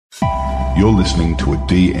You're listening to a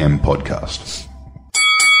DM podcast.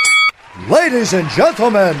 Ladies and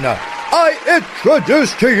gentlemen, I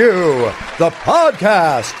introduce to you the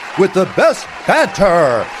podcast with the best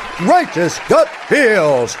banter, greatest gut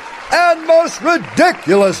feels, and most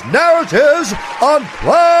ridiculous narratives on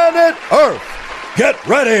planet Earth. Get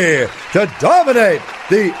ready to dominate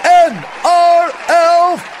the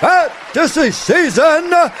NRL fantasy season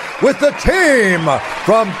with the team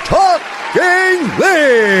from Talking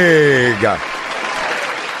League.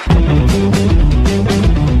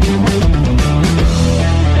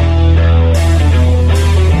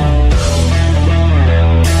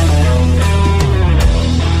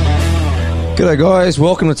 G'day guys,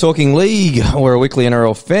 welcome to Talking League. We're a weekly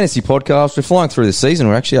NRL fantasy podcast. We're flying through the season.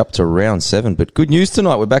 We're actually up to round 7. But good news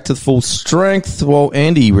tonight, we're back to the full strength while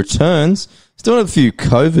Andy returns. Still have a few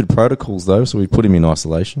COVID protocols though, so we put him in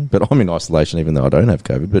isolation. But I'm in isolation even though I don't have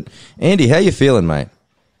COVID. But Andy, how you feeling, mate?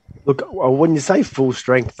 Look, when you say full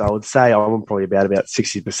strength, I would say I'm probably about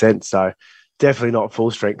 60%, so definitely not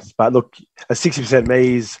full strength. But look, a 60%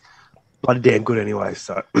 me is bloody damn good anyway,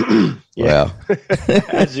 so yeah. Wow.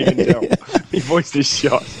 As you can tell, my voice is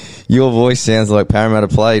shot. Your voice sounds like Parramatta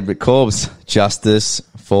played, but Corbs, justice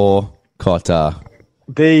for Cotter.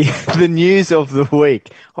 The news of the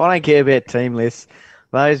week. I don't care about team lists.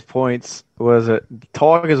 Those points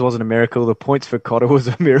Tigers wasn't a miracle. The points for Cotter was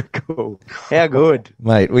a miracle. How good.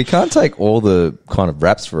 Mate, we can't take all the kind of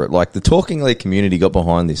raps for it. Like the Talking League community got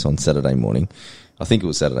behind this on Saturday morning. I think it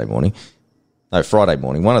was Saturday morning. No, Friday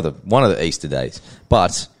morning, one of the Easter days.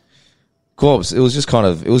 But, Corbs, it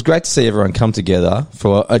was great to see everyone come together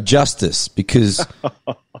for a justice because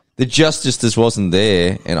the justice just wasn't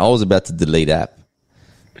there and I was about to delete app.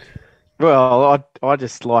 Well, I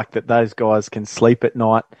just like that those guys can sleep at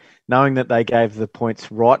night knowing that they gave the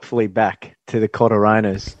points rightfully back to the Cotter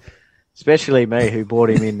owners, especially me who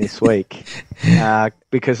brought him in this week,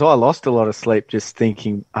 because I lost a lot of sleep just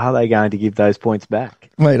thinking, are they going to give those points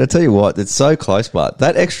back? Mate, I tell you what, it's so close, but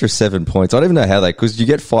that extra 7 points, I don't even know how because you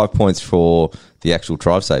get 5 points for the actual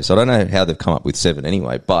drive save, so I don't know how they've come up with 7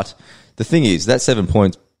 anyway, but the thing is, that 7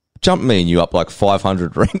 points jumped me and you up like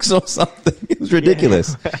 500 ranks or something. It was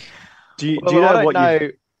ridiculous. Yeah. Do you know what?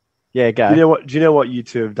 Yeah, go. Do you know what you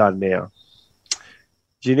two have done now?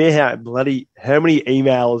 Do you know how many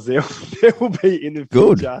emails there will be in the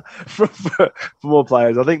future for more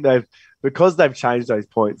players? I think because they've changed those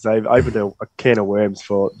points, they've opened a can of worms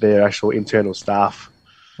for their actual internal staff.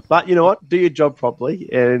 But you know what? Do your job properly,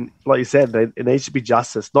 and like you said, it needs to be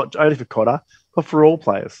justice, not only for Cotter, but for all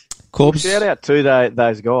players. Shout out to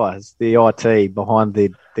those guys, the IT behind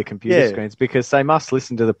the computer screens, because they must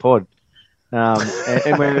listen to the pod.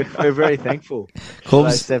 And we're very thankful for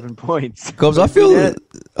those 7 points. Cobbs, I feel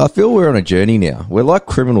we're on a journey now. We're like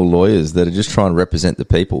criminal lawyers that are just trying to represent the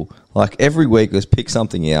people. Like every week, let's pick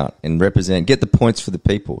something out and get the points for the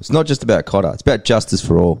people. It's not just about Cotter. It's about justice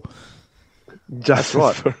for all. That's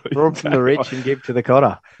right. Rob from the rich and give to the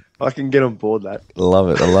Cotter. I can get on board that. I love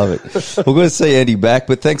it. We're going to see Andy back,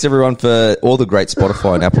 but thanks everyone for all the great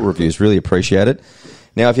Spotify and Apple reviews. Really appreciate it.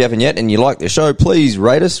 Now, if you haven't yet and you like the show, please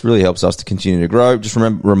rate us. Really helps us to continue to grow. Just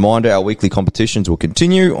reminder, our weekly competitions will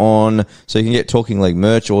continue on, so you can get Talking League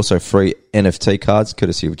merch, also free NFT cards,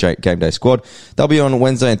 courtesy of Game Day Squad. They'll be on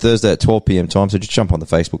Wednesday and Thursday at 12 p.m. time, so just jump on the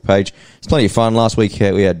Facebook page. It's plenty of fun. Last week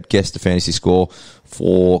we had guest the fantasy score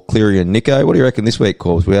for Cleary and Nico. What do you reckon this week,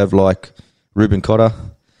 Corbs? We have like Ruben Cotter.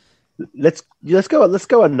 Let's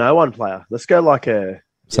go a no one player. Let's go like a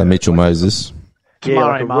Mitchell Moses.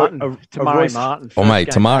 Tamari Martin. Oh, mate,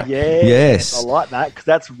 Tamari. Yes. I like that because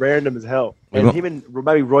that's random as hell. And him and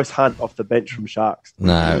maybe Royce Hunt off the bench from Sharks.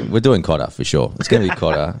 No, we're doing Cotter for sure. It's going to be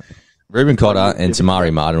Cotter. Ruben Cotter and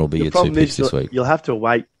Tamari Martin will be your 2 picks this week. You'll have to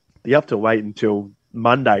wait. You have to wait until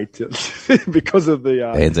Monday because of the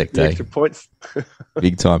Anzac Day extra points.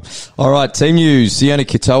 Big time. All right, team news. Sione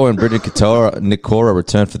Katoa and Brendan Nikora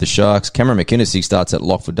return for the Sharks. Cameron McInnes, he starts at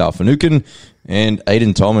lock for Dale Finucane. And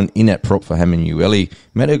Aiden Tolman in at prop for Hammanueli.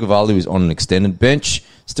 Matt Ugavalu is on an extended bench.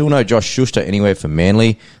 Still no Josh Schuster anywhere for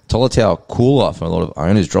Manly. Tolatau Cooler for a lot of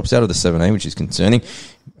owners drops out of the 17, which is concerning.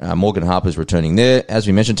 Morgan Harper's returning there. As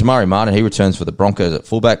we mentioned, Tamari Martin, he returns for the Broncos at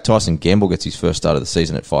fullback. Tyson Gamble gets his first start of the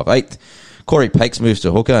season at 5'8". Corey Pakes moves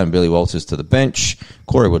to hooker and Billy Walters to the bench.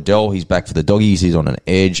 Corey Waddell, he's back for the Doggies. He's on an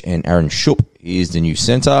edge. And Aaron Schupp is the new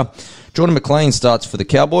centre. Jordan McLean starts for the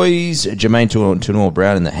Cowboys. Jermaine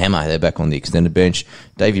Tunor-Brown and the Hammer, they're back on the extended bench.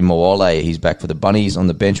 Davey Moale, he's back for the Bunnies on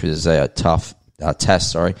the bench with Isaiah Tass,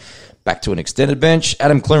 back to an extended bench.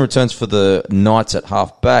 Adam Clune returns for the Knights at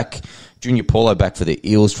half back. Junior Paulo back for the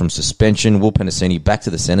Eels from suspension. Will Penasini back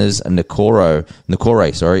to the centres. And Nakore,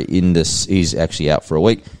 is actually out for a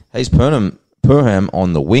week. Hayes Perham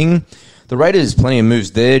on the wing. The Raiders, plenty of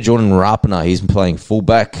moves there. Jordan Rapana, he's playing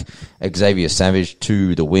fullback. Xavier Savage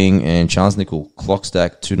to the wing. And Charles Nickel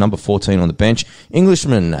Clockstack to number 14 on the bench.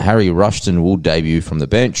 Englishman Harry Rushton will debut from the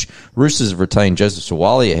bench. Roosters have retained Joseph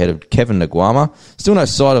Sawali ahead of Kevin Naguama. Still no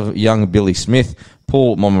sight of young Billy Smith.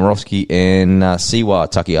 Paul Momorowski and Siwa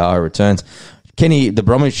Takihara returns. The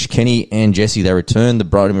Bromwich, Kenny and Jesse, they return. The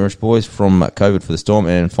Bromwich boys from COVID for the Storm.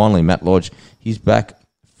 And finally, Matt Lodge, he's back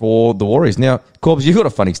for the Warriors. Now, Corbs, you've got a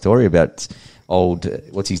funny story about old,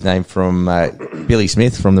 what's his name, from Billy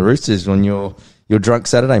Smith from the Roosters on your drunk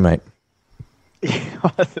Saturday, mate.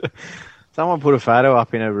 Someone put a photo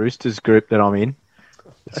up in a Roosters group that I'm in.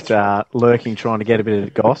 Just lurking, trying to get a bit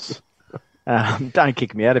of goss. Don't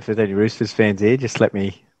kick me out if there's any Roosters fans here. Just let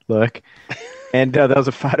me lurk. And there was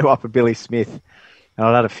a photo up of Billy Smith. And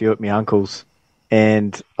I'd had a few at my uncle's.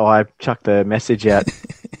 And I chucked a message out,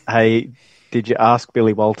 hey, did you ask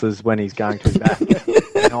Billy Walters when he's going to be back?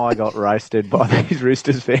 And I got roasted by these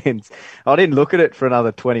Roosters fans. I didn't look at it for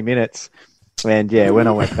another 20 minutes. And, yeah, when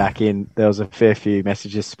I went back in, there was a fair few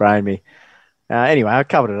messages spraying me. Anyway, I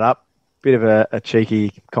covered it up. Bit of a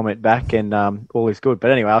cheeky comment back, and all is good.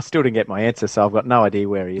 But anyway, I still didn't get my answer, so I've got no idea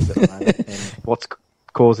where he is at the moment and what's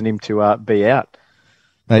causing him to be out.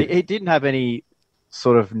 He didn't have any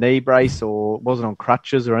sort of knee brace or wasn't on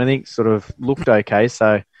crutches or anything. Sort of looked okay,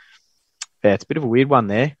 so... Yeah, it's a bit of a weird one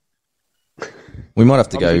there. We might have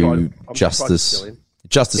to go justice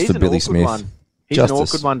for Billy Smith. He's an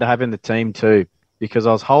awkward one to have in the team too, because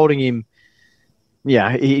I was holding him.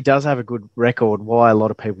 Yeah, he does have a good record. Why a lot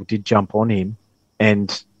of people did jump on him,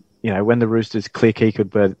 and when the Roosters click, he could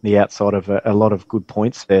be the outside of a lot of good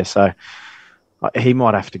points there. So he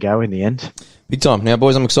might have to go in the end. Big time. Now,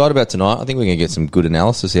 boys, I'm excited about tonight. I think we're going to get some good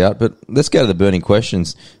analysis out, but let's go to the burning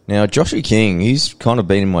questions. Now, Joshy King, he's kind of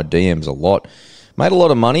been in my DMs a lot. Made a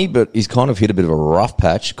lot of money, but he's kind of hit a bit of a rough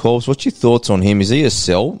patch. Corbs, what's your thoughts on him? Is he a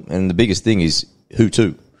sell? And the biggest thing is, who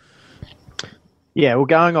to? Yeah, well,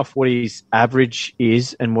 going off what his average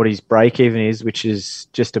is and what his break-even is, which is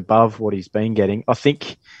just above what he's been getting, I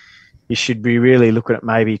think you should be really looking at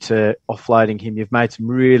maybe to offloading him. You've made some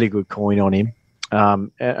really good coin on him.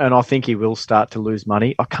 And I think he will start to lose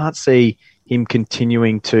money. I can't see him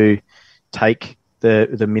continuing to take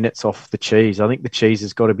the minutes off the cheese. I think the cheese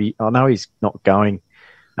has got to be... I know he's not going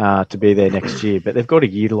to be there next year, but they've got to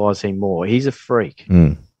utilise him more. He's a freak.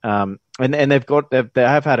 And they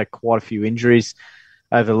have had quite a few injuries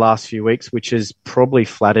over the last few weeks, which has probably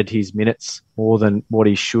flattered his minutes more than what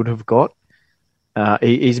he should have got.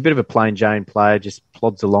 He's a bit of a plain Jane player, just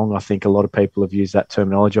plods along. I think a lot of people have used that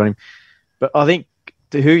terminology on him. But I think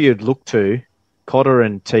who you'd look to, Cotter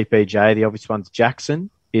and TPJ, the obvious ones, Jackson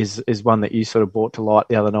is one that you sort of brought to light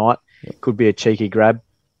the other night. It could be a cheeky grab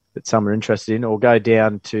that some are interested in, or go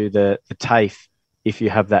down to the TAFE if you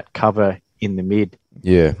have that cover in the mid.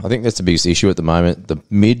 Yeah, I think that's the biggest issue at the moment. The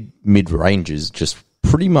mid ranges just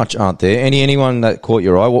pretty much aren't there. Anyone that caught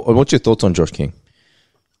your eye? What's your thoughts on Josh King?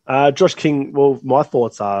 Josh King, well, my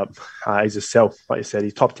thoughts are he's a sell. Like you said, he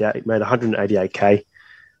topped out. He made 188K.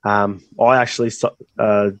 I actually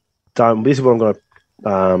don't. This is what I'm going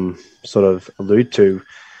to sort of allude to.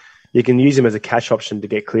 You can use him as a cash option to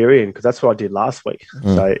get Cleary in, because that's what I did last week.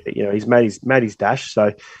 So he's made his dash.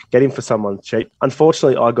 So get him for someone cheap.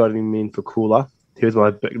 Unfortunately, I got him in for Cooler. He was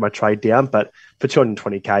my trade down, but for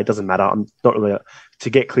 220K, it doesn't matter. I'm not really to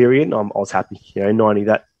get Cleary in. I was happy. 90,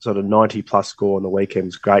 that sort of 90 plus score on the weekend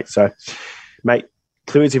was great. So, mate.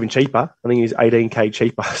 Cleary's even cheaper. I think he's 18K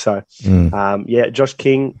cheaper. So, Josh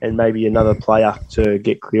King and maybe another player to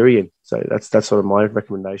get Cleary in. So that's sort of my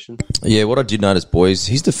recommendation. Yeah, what I did notice, boys,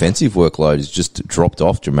 his defensive workload has just dropped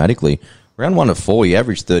off dramatically. Round 1 of 4, he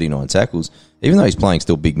averaged 39 tackles. Even though he's playing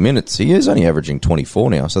still big minutes, he is only averaging 24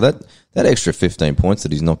 now. So that extra 15 points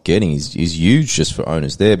that he's not getting is huge just for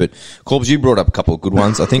owners there. But, Corbs, you brought up a couple of good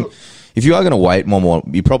ones. I think... If you are going to wait one more,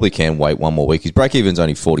 you probably can wait one more week. His break-even's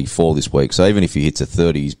only 44 this week, so even if he hits a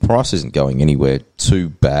 30, his price isn't going anywhere too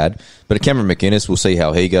bad. But Cameron McInnes, we'll see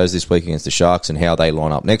how he goes this week against the Sharks and how they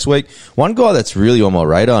line up next week. One guy that's really on my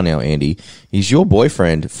radar now, Andy, is your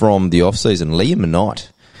boyfriend from the off-season, Liam Knight.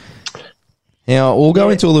 Now, we'll go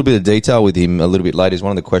into a little bit of detail with him a little bit later. It's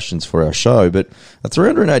one of the questions for our show. But at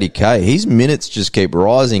 380K, his minutes just keep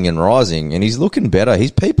rising and rising, and he's looking better.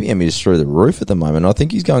 His PPM is through the roof at the moment. I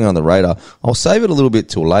think he's going on the radar. I'll save it a little bit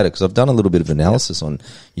till later because I've done a little bit of analysis on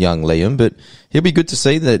young Liam. But he'll be good to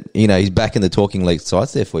see that he's back in the Talking League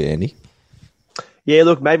sites there for you, Andy. Yeah,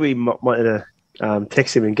 look, maybe we might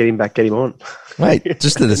text him and get him on. Mate,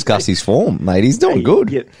 just to discuss his form, mate. He's doing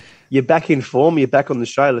good. You're back in form. You're back on the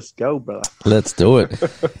show. Let's go, brother. Let's do it.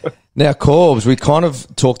 Now, Corbs, we kind of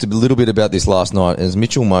talked a little bit about this last night as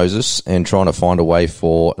Mitchell Moses and trying to find a way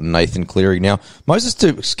for Nathan Cleary. Now, Moses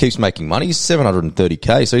keeps making money. He's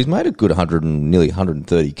 $730K, so he's made a good nearly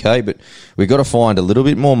 $130K, but we've got to find a little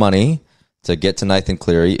bit more money to get to Nathan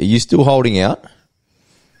Cleary. Are you still holding out?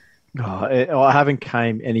 I haven't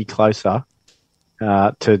came any closer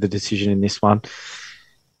to the decision in this one.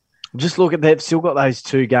 Just look at they've still got those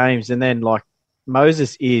 2 games, and then like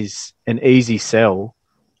Moses is an easy sell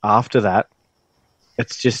after that.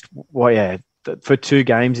 It's just for 2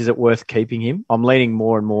 games, is it worth keeping him? I'm leaning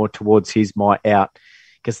more and more towards he's my out,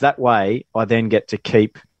 because that way I then get to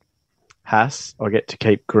keep Haas, I get to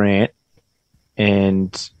keep Grant,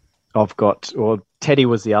 and I've got Teddy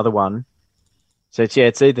was the other one. So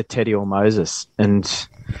it's either Teddy or Moses, and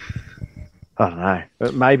I don't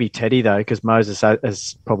know. Maybe Teddy, though, because Moses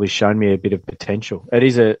has probably shown me a bit of potential. It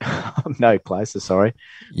is I'm no closer, sorry.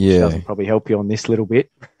 Yeah. Which doesn't probably help you on this little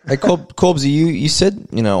bit. Hey, Corbsy, you said,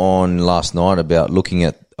 on last night about looking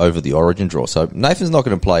at over the Origin draw. So Nathan's not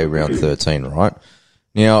going to play round 13, right?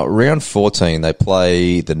 Now, round 14, they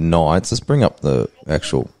play the Knights. Let's bring up the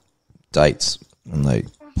actual dates when they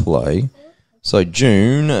play. So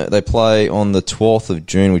June, they play on the 12th of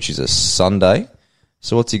June, which is a Sunday.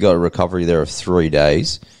 So what's he got? A recovery there of 3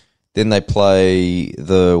 days. Then they play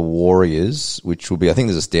the Warriors, which will be, I think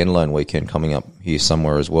there's a standalone weekend coming up here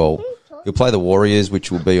somewhere as well. You'll play the Warriors,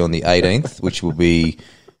 which will be on the 18th, which will be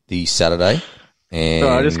the Saturday. And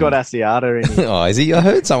I just got Asiata in here. Oh, is he? I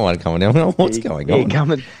heard someone coming down. What's going on?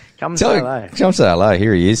 Come and say hello. Come say hello.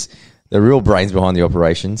 Here he is. The real brains behind the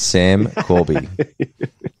operation, Sam Corby.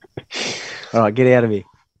 All right, get out of here.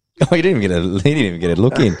 Oh, he didn't even get a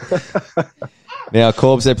look in. Now,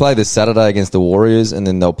 Corbs, they play this Saturday against the Warriors, and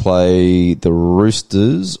then they'll play the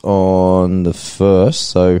Roosters on the 1st.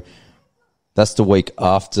 So that's the week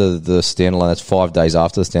after the standalone. That's 5 days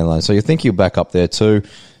after the standalone. So you think you're back up there too.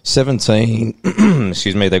 17,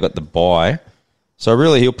 excuse me, they've got the bye. So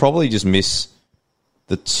really, he'll probably just miss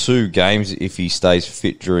the 2 games if he stays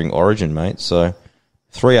fit during Origin, mate. So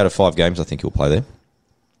 3 out of 5 games I think he'll play there.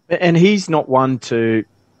 And he's not one to...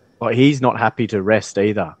 Like, he's not happy to rest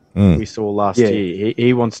either. We saw last year.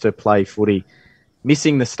 He wants to play footy.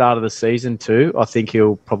 Missing the start of the season too, I think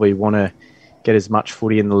he'll probably want to get as much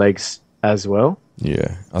footy in the legs as well.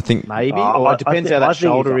 Yeah, I think... Maybe. Or it depends how that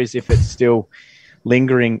shoulder is, if it's still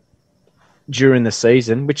lingering during the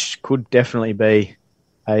season, which could definitely be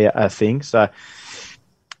a thing. So,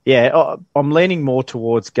 yeah, I'm leaning more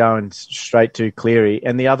towards going straight to Cleary.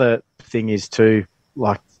 And the other thing is too,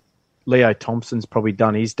 like, Leo Thompson's probably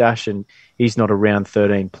done his dash, and he's not a round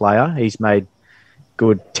 13 player. He's made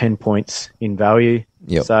good 10 points in value.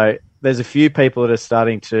 Yep. So there's a few people that are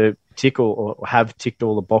starting to tickle or have ticked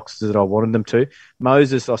all the boxes that I wanted them to.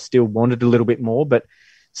 Moses, I still wanted a little bit more, but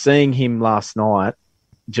seeing him last night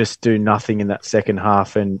just do nothing in that second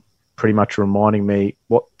half and pretty much reminding me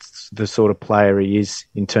what the sort of player he is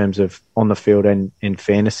in terms of on the field and in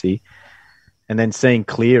fantasy. And then seeing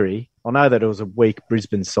Cleary, I know that it was a weak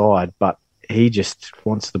Brisbane side, but he just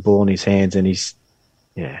wants the ball in his hands, and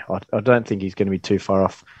I don't think he's going to be too far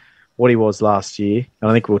off what he was last year. And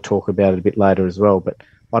I think we'll talk about it a bit later as well, but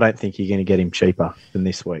I don't think you're going to get him cheaper than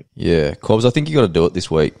this week. Yeah, Cobbs, I think you got to do it this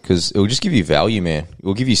week because it will just give you value, man. It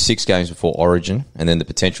will give you 6 games before Origin, and then the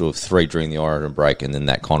potential of 3 during the Origin break, and then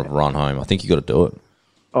that kind of run home. I think you got to do it.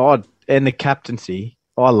 Oh, and the captaincy,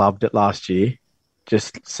 I loved it last year.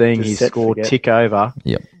 Just seeing his score tick over.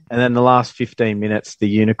 Yep. And then the last 15 minutes, the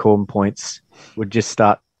unicorn points would just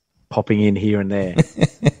start popping in here and there.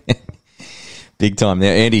 Big time. Now,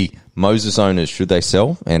 Andy, Moses owners, should they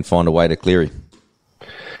sell and find a way to Cleary?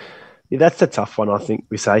 Yeah, that's the tough one, I think,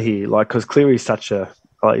 we say here. Like, because Cleary's such a,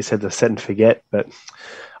 like you said, the set and forget. But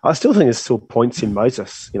I still think there's still points in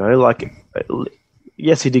Moses. Like,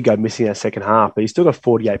 yes, he did go missing that second half, but he's still got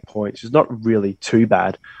 48 points. It's not really too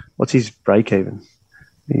bad. What's his break even?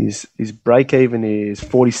 His break even is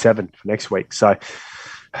 47 for next week. So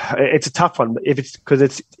it's a tough one. If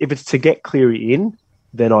it's to get Cleary in,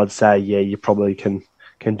 then I'd say you probably can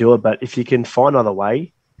do it. But if you can find another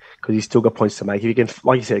way, because he's still got points to make, if you can,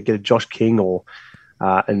 like you said, get a Josh King or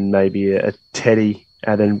and maybe a Teddy,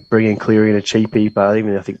 and then bring in Cleary in a cheapie. But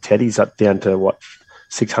I think Teddy's up down to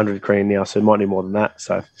 600 grand now, so it might need more than that.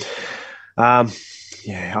 So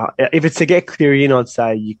if it's to get Cleary in, I'd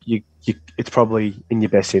say it's probably in your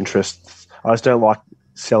best interest. I just don't like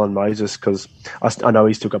selling Moses because I know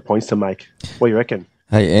he's still got points to make. What do you reckon?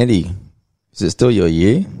 Hey, Andy, is it still your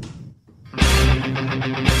year?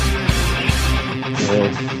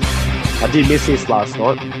 Yeah. I did miss this last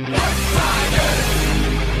night.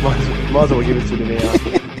 Might as well give it to me now.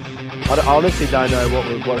 I honestly don't know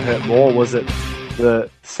what hurt more. Was it the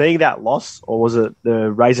seeing that loss, or was it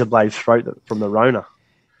the razor blade throat from the Rona?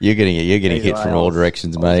 You're getting hit from all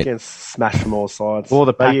directions, mate. Getting smashed from all sides. Or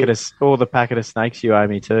the packet of snakes you owe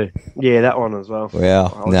me too. Yeah, that one as well.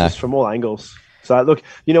 Wow, just from all angles. So look,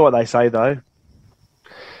 you know what they say though.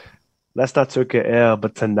 Let's not took an L,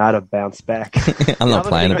 but tonight bounce back. I'm not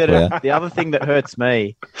playing it for you. The other thing that hurts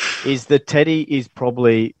me is that Teddy is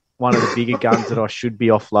probably one of the bigger guns that I should be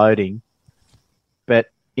offloading. But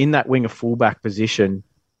in that winger fullback position,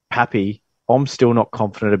 Pappy, I'm still not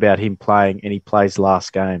confident about him playing, and he plays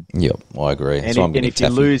last game. Yep, I agree. And if you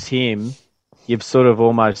lose him, you've sort of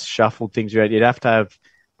almost shuffled things around. You'd have to have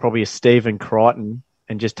probably a Stephen Crichton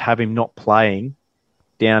and just have him not playing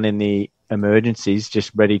down in the emergencies,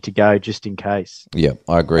 just ready to go just in case. Yeah,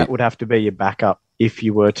 I agree. That would have to be your backup if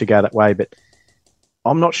you were to go that way. But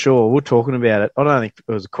I'm not sure. We're talking about it. I don't think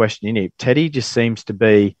there was a question in here. Teddy just seems to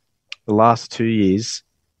be, the last 2 years,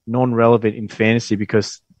 non-relevant in fantasy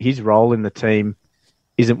because his role in the team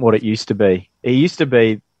isn't what it used to be. He used to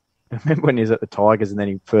be, I remember when he was at the Tigers and then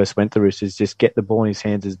he first went to Roosters, just get the ball in his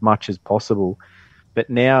hands as much as possible. But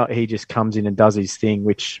now he just comes in and does his thing,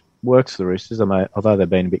 which works for the Roosters, although they've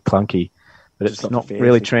been a bit clunky. But it's not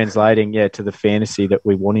really translating, to the fantasy that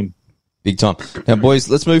we want him. Big time. Now, boys,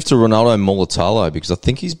 let's move to Ronaldo Mulitalo because I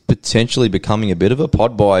think he's potentially becoming a bit of a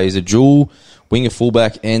pod buy. He's a dual winger,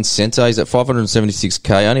 fullback, and centre. He's at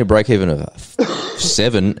 576k, only a break-even of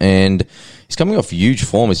 7, and he's coming off huge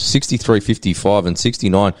form. He's 63, 55, and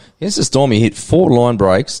 69. Against the Storm, he hit 4 line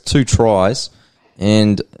breaks, 2 tries,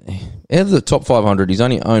 and out of the top 500, he's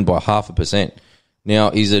only owned by 0.5%.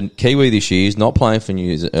 Now, he's a Kiwi this year. He's not playing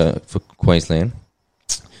for Queensland.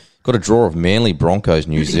 Got a draw of Manly, Broncos,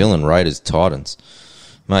 New Zealand, Raiders, Titans.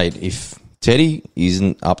 Mate, if Teddy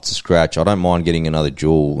isn't up to scratch, I don't mind getting another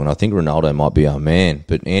duel, and I think Ronaldo might be our man.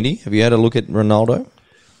 But, Andy, have you had a look at Ronaldo?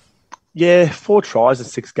 Yeah, 4 tries in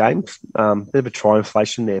 6 games. Bit of a try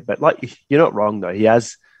inflation there. But you're not wrong, though. He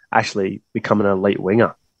has actually become an elite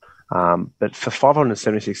winger. But for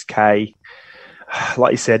 576k,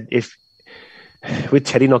 like you said, if with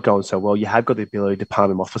Teddy not going so well, you have got the ability to palm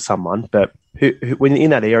him off for someone. But when you're in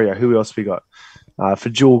that area, who else have we got? For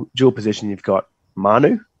dual position, you've got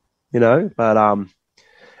Manu, but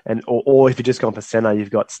or if you're just going for centre, you've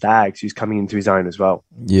got Staggs, who's coming into his own as well.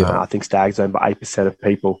 Yeah, I think Staggs owned by 8% of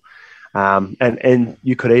people. And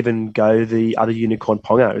you could even go the other unicorn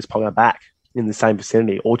Ponga, who's Ponga back in the same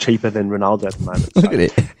vicinity, or cheaper than Ronaldo at the moment. Look at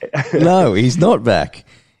it. No, he's not back.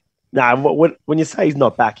 No, when you say he's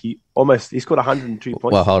not back, he's got 102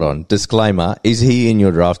 points. Well, hold on. Disclaimer, is he in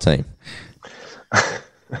your draft team?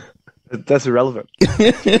 That's irrelevant.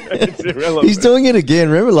 It's irrelevant. He's doing it again.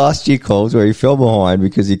 Remember last year, Coles, where he fell behind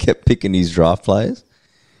because he kept picking his draft players?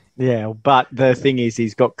 Yeah, but the thing is,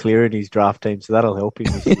 he's got Cleary in his draft team, so that'll help him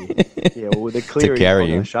this year. Yeah, well, the Cleary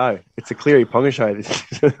Ponga show. It's a Cleary Ponga show.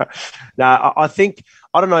 Now, I think,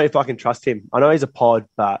 I don't know if I can trust him. I know he's a pod,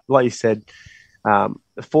 but like you said,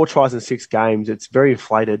 4 tries in 6 games, it's very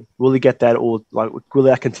inflated. Will he get that, or will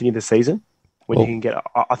that continue the season? When you can get,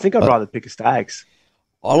 I think I'd rather pick a Staggs.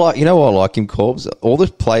 I like him, Corbs. All the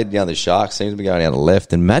play down the Sharks seems to be going down the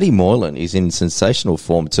left, and Matty Moylan is in sensational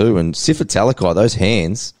form too. And Sifa Talakai, those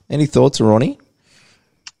hands. Any thoughts, Ronnie?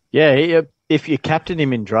 Yeah, if you captain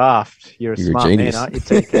him in draft, you're a smart man,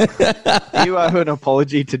 aren't you? You owe an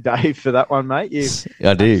apology to Dave for that one, mate. You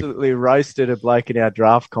absolutely roasted a bloke in our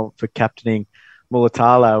draft comp for captaining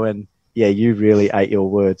Mulitalo, and yeah, you really ate your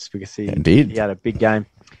words because he had a big game.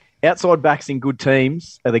 Outside backs in good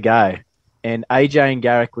teams are the go. And AJ and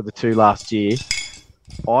Garrick were the 2 last year.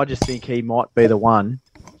 I just think he might be the one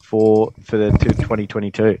for the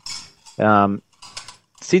 2022.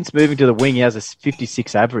 Since moving to the wing, he has a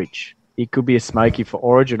 56 average. He could be a smoky for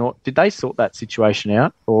Origin. Or did they sort that situation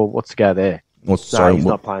out, or what's the go there? He's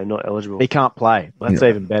not playing, not eligible. He can't play. That's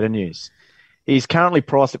even better news. He's currently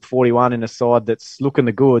priced at 41 in a side that's looking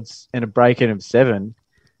the goods and a break-in of 7.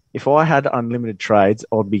 If I had unlimited trades,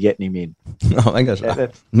 I'd be getting him in. I think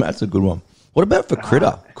that's a good one. What about for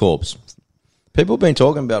Critter, Corpse? People have been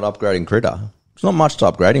talking about upgrading Critter. There's not much to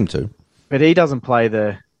upgrade him to. But he doesn't play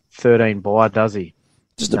the 13 bye, does he?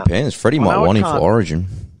 Just depends. Freddie might want him for Origin.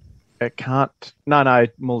 It can't. No,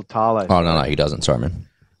 Mulitalo. Oh, no, he doesn't. Sorry, man.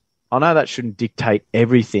 I know that shouldn't dictate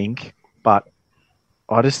everything, but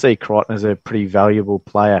I just see Crichton as a pretty valuable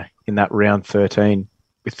player in that round 13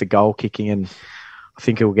 with the goal kicking, and I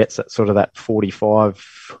think he'll get sort of that 40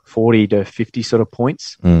 to 50 sort of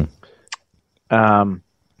points.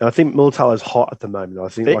 And I think Mulatalo's hot at the moment. I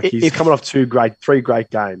think he's coming off three great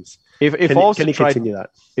games. Can he continue that?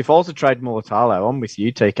 If I was to trade Mulatalo, I'm with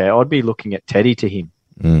you, TK. I'd be looking at Teddy to him.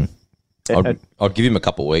 I'd give him a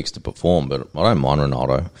couple of weeks to perform, but I don't mind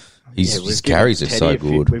Ronaldo. His carries are so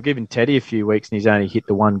good. We've given Teddy a few weeks and he's only hit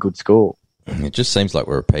the one good score. It just seems like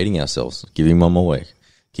we're repeating ourselves. Give him one more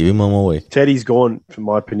week. Teddy's gone, from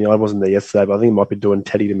my opinion. I wasn't there yesterday, but I think he might be doing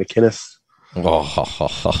Teddy to McInnes.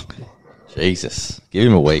 Oh, Jesus. Give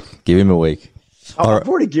him a week. I've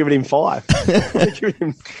already given him 5.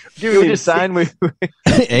 You're just saying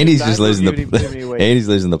Andy's just losing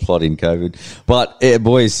the plot in COVID. But,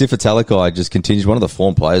 boys, Sifa Talakai just continues, one of the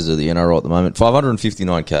form players of the NRL at the moment.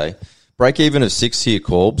 559K. Break even of 6 here,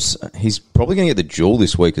 Corbs. He's probably going to get the jewel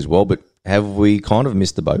this week as well, but have we kind of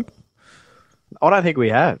missed the boat? I don't think we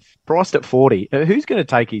have. Priced at 40. Who's going to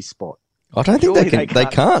take his spot? I don't think they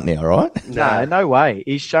can't now, right? No way.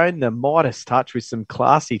 He's shown the Midas touch with some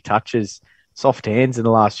classy touches, soft hands in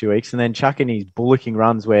the last few weeks, and then chucking his bullocking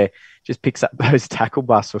runs where just picks up those tackle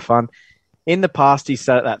busts for fun. In the past, he's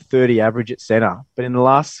sat at that 30 average at centre, but in the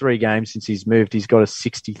last 3 games since he's moved, he's got a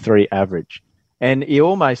 63 average. And you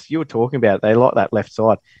were talking about it, they like that left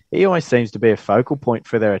side. He almost seems to be a focal point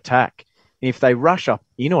for their attack. And if they rush up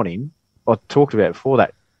in on him, I talked about it before,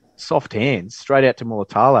 that soft hands straight out to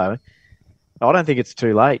Mulatalo, I don't think it's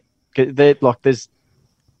too late. There's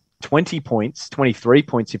 20 points, 23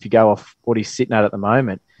 points if you go off what he's sitting at the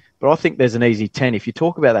moment. But I think there's an easy 10. If you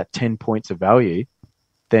talk about that 10 points of value,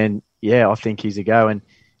 then, yeah, I think he's a go. And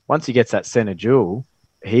once he gets that centre jewel,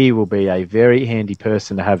 he will be a very handy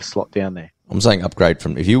person to have slot down there. I'm saying upgrade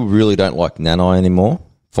from, if you really don't like Nanai anymore,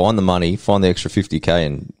 find the money, find the extra 50K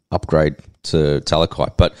and upgrade to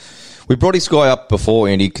Talakai. But we brought his guy up before,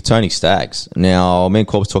 Andy, Katoni Staggs. Now, me and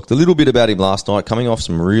Corbs talked a little bit about him last night, coming off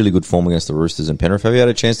some really good form against the Roosters and Penrith. Have you had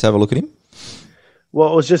a chance to have a look at him?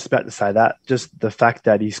 Well, I was just about to say that. Just the fact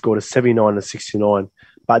that he scored a 79 and a 69,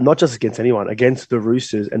 but not just against anyone, against the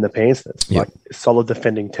Roosters and the Panthers, like solid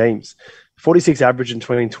defending teams. 46 average in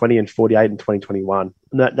 2020 and 48 in 2021.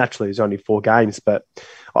 Naturally, there's only 4 games, but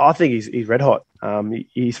I think he's red hot.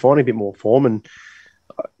 He's finding a bit more form, and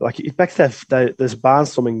like back to those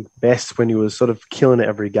barnstorming best when he was sort of killing it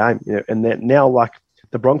every game. You know, and that now, like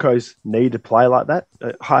the Broncos need to play like that.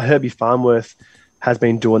 Herbie Farnworth has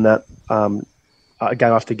been doing that game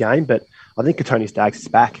after game, but I think Katoni Staggs is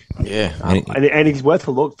back. Yeah, and he's worth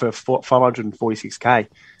a look for 546K.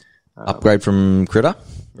 Upgrade from Critter,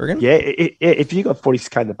 reckon? Yeah, if you got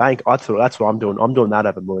 46K in the bank, I thought that's what I'm doing. I'm doing that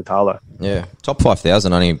over Mulatalo. Yeah, top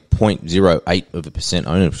 5,000, only 0.08%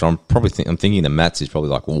 own him. So I'm thinking the Mats is probably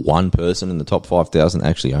like one person in the top 5,000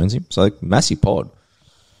 actually owns him. So massive pod.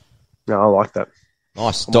 No, I like that.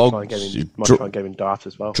 Nice. Might try and get him in draft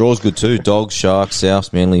as well. Draw's good too. Dogs, Sharks,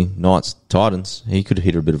 Souths, Manly, Knights, Titans. He could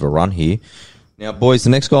hit a bit of a run here. Now, boys, the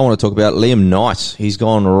next guy I want to talk about, Liam Knight. He's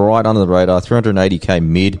gone right under the radar, 380K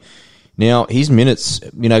mid. Now, his minutes,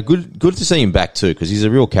 good to see him back too, because he's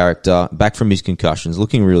a real character, back from his concussions,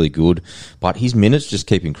 looking really good, but his minutes just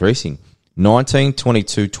keep increasing. 19,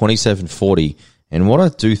 22, 27, 40. And what I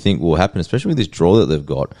do think will happen, especially with this draw that they've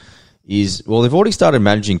got, is, well, they've already started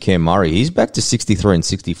managing Cam Murray. He's back to 63 and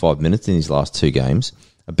 65 minutes in his last 2 games.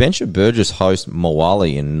 A bench of Burgess, Host,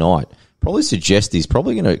 Mawali and Knight probably suggest he's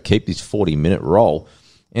probably going to keep this 40-minute role.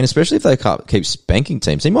 And especially if they keep spanking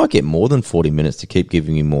teams, he might get more than 40 minutes to keep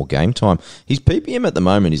giving him more game time. His PPM at the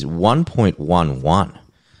moment is 1.11.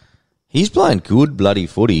 He's playing good bloody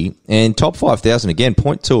footy. And top 5,000 again,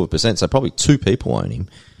 0.2%, so probably 2 people own him.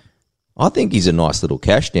 I think he's a nice little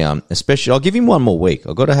cash down, especially, I'll give him one more week.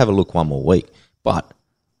 I've got to have a look one more week. But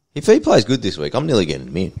if he plays good this week, I'm nearly getting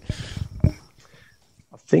him in.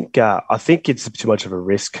 I think it's too much of a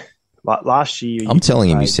risk. Like last year, I'm telling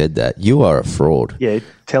him you said that. You are a fraud. Yeah,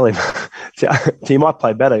 tell him. He might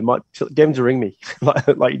play better. He might get him to ring me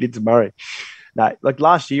like you did to Murray. No, like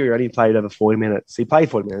last year, he only played over 40 minutes. He played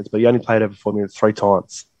 40 minutes, but he only played over 40 minutes 3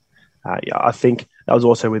 times. I think that was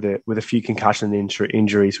also with a few concussion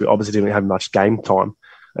injuries. We obviously didn't have much game time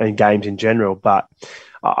in games in general, but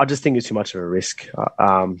I just think it's too much of a risk.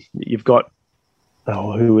 You've got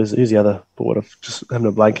who's the other board? I'm just having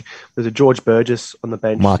a blank. There's a George Burgess on the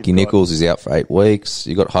bench. Marky Nichols is out for 8 weeks.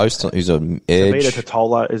 You've got Host, who's an edge. Tavita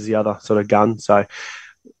Totola is the other sort of gun. So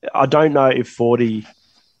I don't know if 40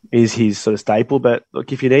 is his sort of staple, but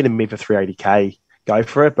look, if you need a mid for 380K, go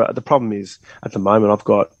for it. But the problem is, at the moment, I've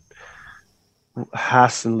got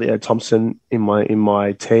Haas and Leo Thompson in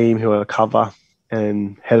my team who are cover,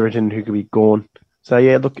 and Hetherington who could be gone. So,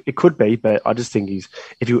 yeah, look, it could be, but I just think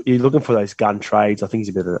if you're looking for those gun trades, I think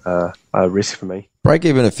he's a bit of a risk for me. Break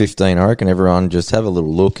even at 15, I reckon everyone just have a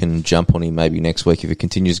little look and jump on him maybe next week if it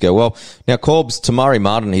continues to go well. Now, Corbs, Tamari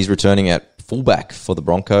Martin, he's returning at fullback for the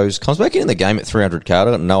Broncos. Comes back in the game at 300k. I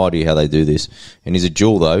got no idea how they do this. And he's a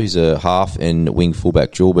dual, though. He's a half and wing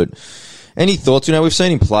fullback dual. But any thoughts? We've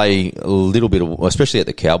seen him play a little bit, especially at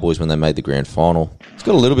the Cowboys when they made the grand final. He's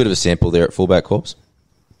got a little bit of a sample there at fullback, Corbs.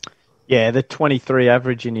 Yeah, the 23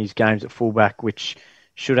 average in his games at fullback, which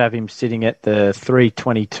should have him sitting at the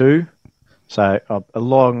 322. So a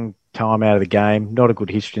long time out of the game, not a good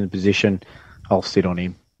history in the position. I'll sit on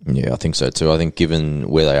him. Yeah, I think so too. I think given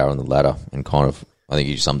where they are on the ladder and I think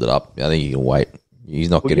you summed it up. I think he can wait. He's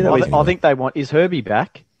not getting. I think they want. Is Herbie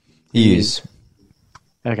back? He is.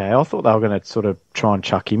 Okay, I thought they were going to sort of try and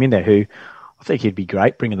chuck him in there. Who I think he'd be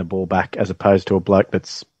great bringing the ball back as opposed to a bloke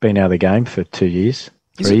that's been out of the game for 2 years.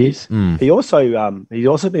 3 years. He also he's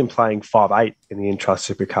also been playing 5'8" in the Intrust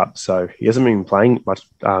Super Cup, so he hasn't been playing much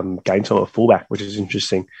game time at fullback, which is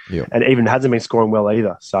interesting. Yep. And even hasn't been scoring well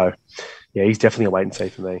either. So yeah, he's definitely a wait and see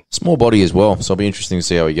for me. Small body as well, so it'll be interesting to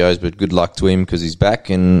see how he goes. But good luck to him because he's back,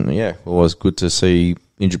 and yeah, always good to see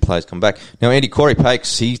injured players come back. Now, Andy Corey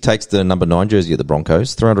Pakes, he takes the number 9 jersey at the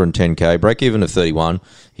Broncos, 310k, break even of 31.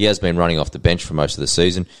 He has been running off the bench for most of the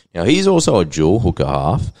season. Now, he's also a dual hooker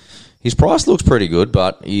half. His price looks pretty good,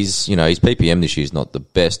 but his PPM this year is not the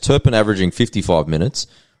best. Turpin averaging 55 minutes.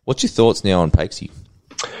 What's your thoughts now on Pakesy?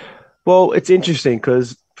 Well, it's interesting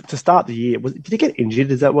because to start the year, did he get injured?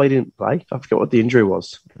 Is that why he didn't play? I forget what the injury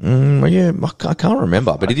was. Yeah, I can't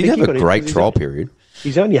remember, but he did have a great trial period.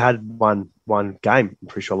 He's only had one game, I'm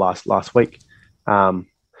pretty sure, last week.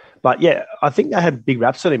 But yeah, I think they had big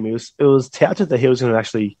raps on him. It was touted that he was going to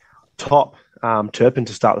actually top Turpin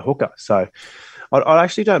to start the hooker. So I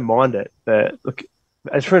actually don't mind it. But look,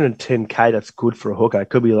 at 310k, that's good for a hooker. It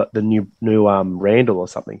could be like the new Randall or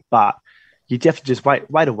something. But you definitely just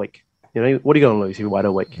wait a week. What are you going to lose if you wait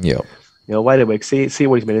a week? Yeah. Wait a week, see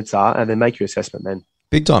what his minutes are, and then make your assessment then.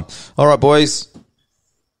 Big time. All right, boys.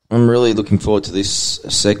 I'm really looking forward to this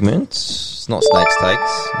segment. It's not Snake's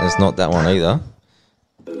Takes. And it's not that one either.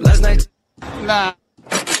 Last night. Nah.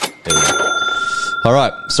 There we go. All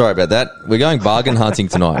right. Sorry about that. We're going bargain hunting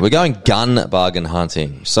tonight. We're going gun bargain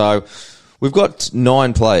hunting. So we've got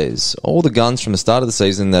 9 players, all the guns from the start of the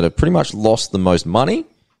season that have pretty much lost the most money,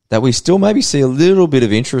 that we still maybe see a little bit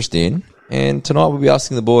of interest in. And tonight we'll be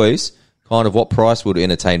asking the boys kind of what price would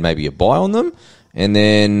entertain maybe a buy on them, and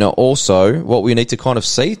then also what we need to kind of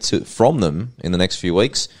see from them in the next few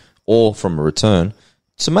weeks or from a return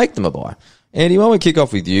to make them a buy. Andy, why don't we kick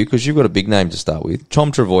off with you, because you've got a big name to start with.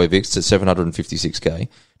 Tom Trbojevic at 756k.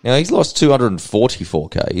 Now, he's lost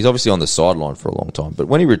 244k. He's obviously on the sideline for a long time, but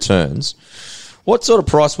when he returns, what sort of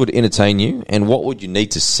price would entertain you, and what would you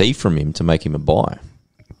need to see from him to make him a buy?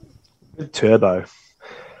 With Turbo,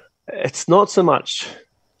 it's not so much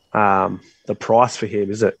the price for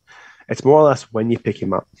him, is it? It's more or less when you pick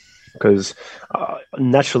him up, because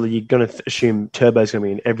naturally you're going to assume Turbo's going to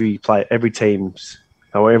be in every team's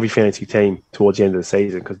or every fantasy team towards the end of the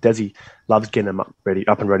season, because Desi loves getting them up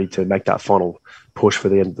and ready to make that final push for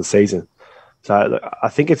the end of the season. So I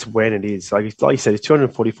think it's when it is. Like you said, it's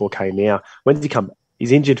 244k now. When did he come?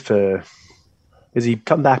 He's injured for. Has he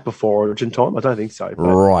come back before Origin time? I don't think so.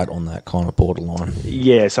 Right on that kind of borderline.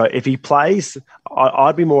 Yeah, so if he plays,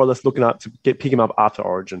 I'd be more or less looking up to pick him up after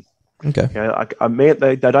Origin. Okay. I mean,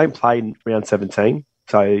 they don't play in round 17,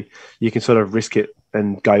 so you can sort of risk it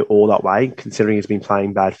and go all that way, considering he's been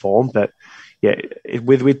playing bad form. But yeah,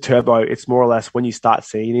 with Turbo, it's more or less when you start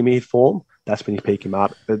seeing him in form, that's when you pick him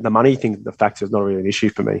up. The money thing, the factor is not really an issue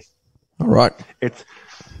for me. All right. It's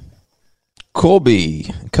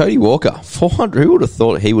Cody Walker, 400. Who would have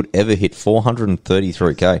thought he would ever hit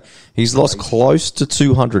 433k? He's lost close to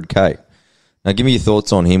 200k. Now, give me your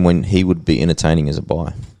thoughts on him when he would be entertaining as a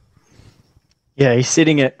buy. Yeah, he's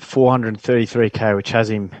sitting at 433k, which has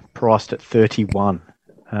him priced at 31.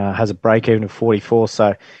 Has a break-even of 44,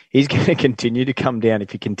 so he's going to continue to come down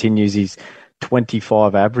if he continues his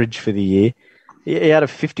 25 average for the year. He had a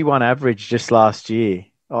 51 average just last year.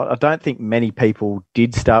 I don't think many people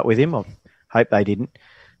did start with him. I hope they didn't.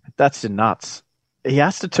 That's the nuts. He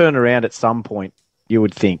has to turn around at some point, you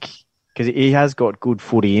would think, because he has got good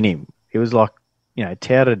footy in him. He was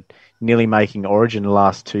touted nearly making Origin the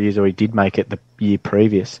last 2 years, or he did make it the year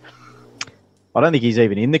previous. I don't think he's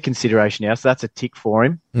even in the consideration now, so that's a tick for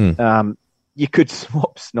him. You could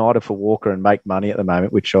swap Snyder for Walker and make money at the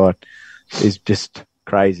moment, which is just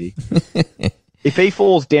crazy. If he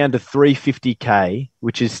falls down to 350k,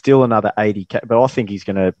 which is still another 80k, but I think he's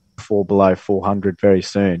going to fall below 400 very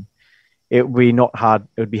soon. it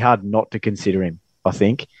would be hard not to consider him, I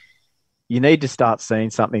think. You need to start seeing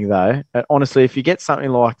something, though. Honestly, if you get something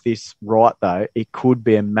like this right, though, it could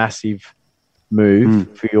be a massive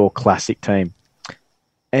move for your classic team.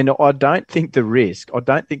 And I don't think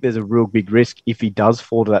there's a real big risk if he does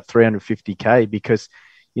fall to that 350K, because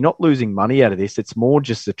you're not losing money out of this. It's more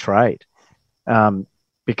just a trade.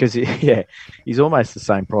 Because, he's almost the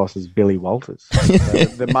same price as Billy Walters. So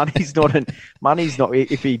the money's not,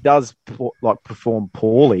 if he does perform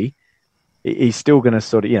poorly, he's still going to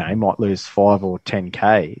sort of, he might lose 5 or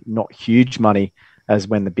 10K, not huge money as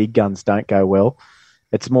when the big guns don't go well.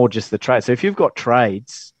 It's more just the trade. So if you've got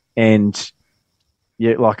trades and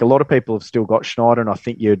like a lot of people have still got Schneider, and I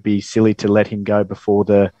think you'd be silly to let him go before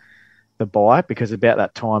the buy, because about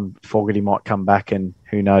that time Fogarty might come back and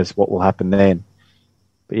who knows what will happen then.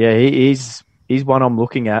 But yeah, he's one I'm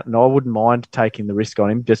looking at, and I wouldn't mind taking the risk on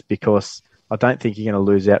him just because I don't think you're going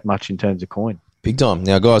to lose out much in terms of coin. Big time.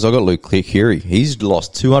 Now, guys, I've got Luke Keary. He's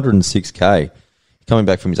lost 206K coming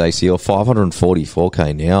back from his ACL,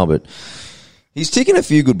 544K now, but he's ticking a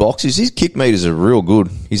few good boxes. His kick meters are real good.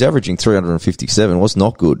 He's averaging 357. What's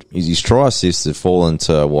not good is his try assists have fallen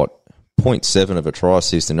to, 0.7 of a try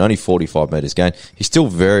assist and only 45 metres gained. He's still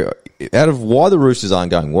out of why the Roosters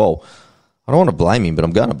aren't going well, I don't want to blame him, but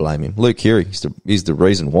I'm going to blame him. Luke Keary is the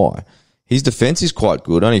reason why. His defence is quite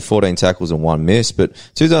good, only 14 tackles and 1 miss, but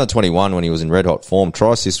 2021 when he was in red-hot form,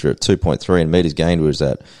 try assists were at 2.3 and metres gained was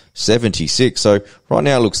at 76. So right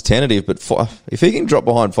now it looks tentative, but if he can drop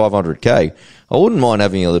behind 500K, I wouldn't mind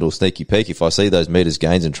having a little sneaky peek if I see those metres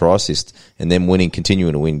gains and try assists and then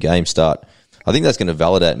continuing to win game start. I think that's going to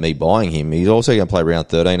validate me buying him. He's also going to play round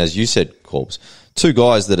 13, as you said, Corbs. 2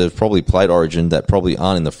 guys that have probably played Origin that probably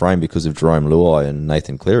aren't in the frame because of Jerome Luai and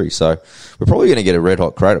Nathan Cleary. So we're probably going to get a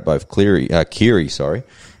red-hot crate at both Keary,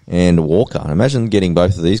 and Walker. And imagine getting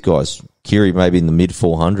both of these guys. Keary maybe in the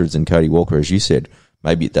mid-400s and Cody Walker, as you said,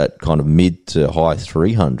 maybe at that kind of mid to high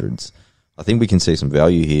 300s. I think we can see some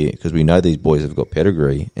value here because we know these boys have got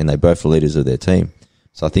pedigree and they both are leaders of their team.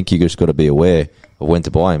 So I think you just got to be aware of when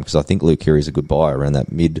to buy him, because I think Luke Keary is a good buy around that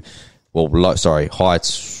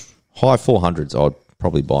high 400s. I'd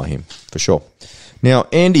probably buy him for sure. Now,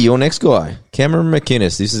 Andy, your next guy, Cameron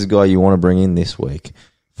McInnes. This is a guy you want to bring in this week.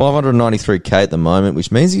 593K at the moment,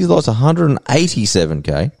 which means he's lost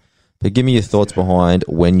 187K. But give me your thoughts behind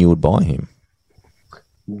when you would buy him.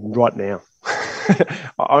 Right now. I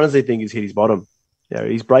honestly think he's hit his bottom.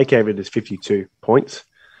 His break-even is 52 points.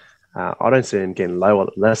 I don't see him getting lower,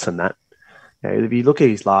 less than that. If you look at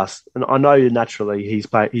his last, and I know naturally he's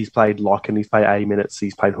played lock and he's played 80 minutes,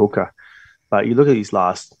 he's played hooker, but you look at his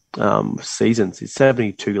last seasons, he's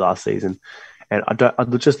 72 last season, and I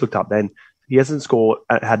just looked up then, he hasn't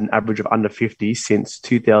had an average of under 50 since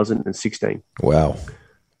 2016. Wow.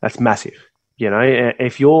 That's massive.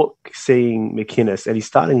 If you're seeing McInnes and he's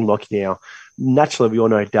starting lock now, naturally we all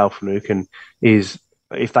know Dal Finucane is,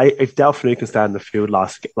 if Dal Finucane stayed in the field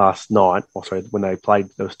last night, when they played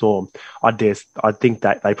the Storm, I think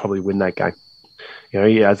that they probably win that game.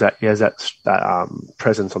 He has that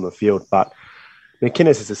presence on the field. But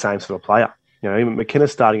McInnes is the same sort of player. McInnes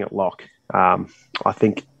starting at lock. I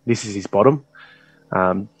think this is his bottom.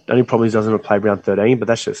 Only problem is he doesn't play round 13, but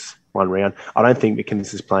that's just one round. I don't think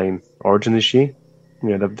McInnes is playing Origin this year.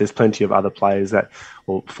 There's plenty of other players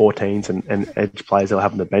 14s and edge players that'll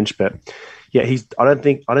have on the bench, but. Yeah, I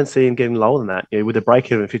don't see him getting lower than that. With a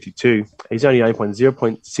break-even of 52, he's only owned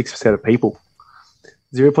 0.6% of people.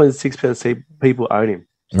 0.6% of people own him.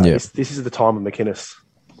 So this is the time of McInnes.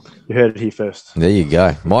 You heard it here first. There you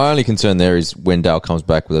go. My only concern there is when Dale comes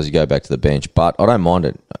back, does he go back to the bench? But I don't mind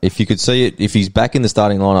it. If you could see it, if he's back in the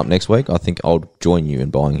starting lineup next week, I think I'll join you in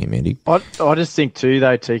buying him, Andy. I just think too,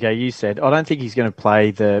 though, TK, you said, I don't think he's going to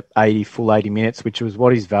play the full 80 minutes, which was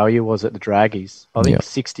what his value was at the Draggies. I think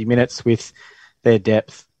 60 minutes with their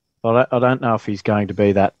depth. I don't know if he's going to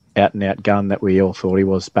be that out-and-out gun that we all thought he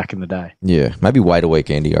was back in the day. Yeah, maybe wait a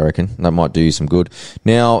week, Andy, I reckon. That might do you some good.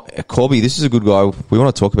 Now, Corby, this is a good guy. We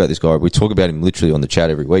want to talk about this guy. We talk about him literally on the chat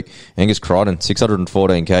every week. Angus Crichton,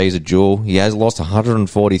 614K. He's a jewel. He has lost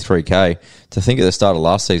 143K. To think at the start of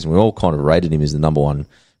last season, we all kind of rated him as the number one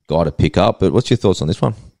guy to pick up. But what's your thoughts on this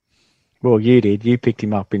one? Well, you did. You picked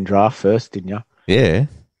him up in draft first, didn't you? Yeah.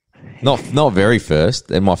 Not very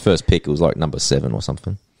first. And my first pick was like number 7 or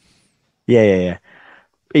something. Yeah.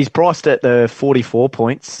 He's priced at the 44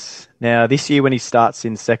 points. Now, this year when he starts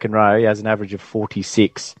in second row, he has an average of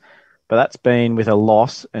 46. But that's been with a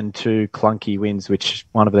loss and 2 clunky wins, which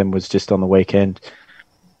one of them was just on the weekend.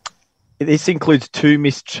 This includes 2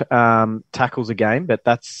 missed tackles a game, but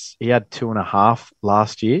he had 2.5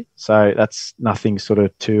 last year, so that's nothing sort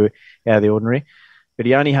of too out of the ordinary. But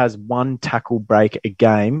he only has 1 tackle break a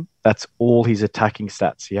game. That's all his attacking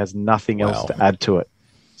stats. He has nothing else to add to it.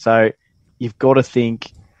 So you've got to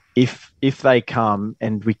think if they come,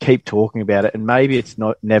 and we keep talking about it, and maybe it's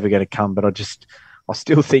never going to come, but I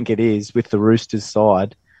still think it is with the Roosters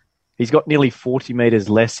side. He's got nearly 40 metres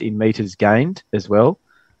less in metres gained as well.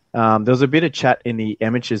 There was a bit of chat in the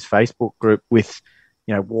Amateurs Facebook group with,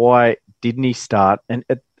 why didn't he start? And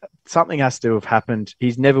something has to have happened.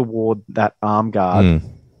 He's never worn that arm guard,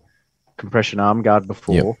 compression arm guard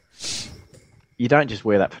before. Yep. You don't just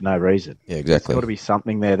wear that for no reason. Yeah, exactly. There's got to be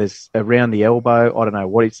something there. There's around the elbow. I don't know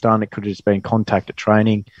what it's done. It could have just been contact at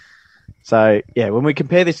training. So, yeah, when we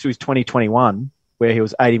compare this to his 2021, where he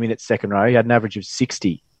was 80 minutes second row, he had an average of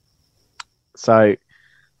 60. So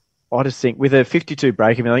I just think with a 52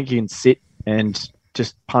 break, I think you can sit and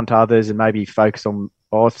just punt others and maybe focus on,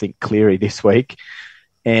 I think, Cleary this week.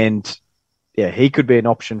 And, yeah, he could be an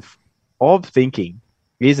option. I'm thinking,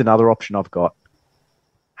 here's another option I've got.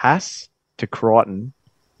 Haas to Crichton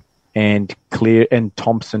and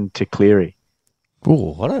Thompson to Cleary.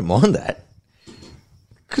 Oh, I don't mind that.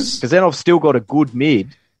 Because then I've still got a good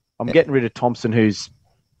mid. I'm getting rid of Thompson,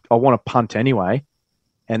 I want to punt anyway.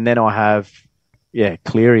 And then I have,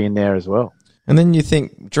 Cleary in there as well. And then you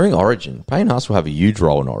think, during Origin, Payne Haas will have a huge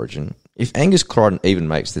role in Origin. If Angus Crichton even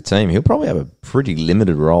makes the team, he'll probably have a pretty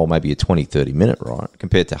limited role, maybe a 20, 30 minute, right?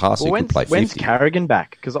 Compared to Haas, who can play 50. When's Carrigan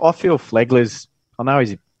back? Because I feel Flegler's, I know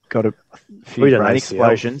he's got a few brain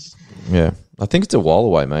explosions. Yeah. I think it's a while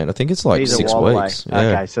away, mate. I think it's like 6 weeks. Yeah.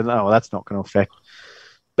 Okay, so that's not going to affect.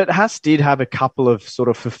 But Haas did have a couple of sort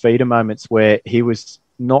of Fafita moments where he was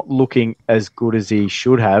not looking as good as he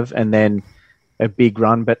should have, and then a big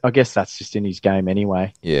run. But I guess that's just in his game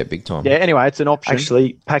anyway. Yeah, big time. Yeah, anyway, it's an option.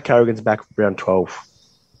 Actually, Pat Carrigan's back round 12.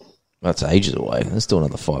 That's ages away. That's still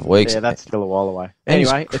another 5 weeks. Yeah, that's still a while away.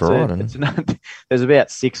 Anyway, there's about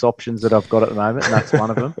 6 options that I've got at the moment, and that's one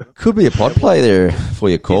of them. Could be a pod play there for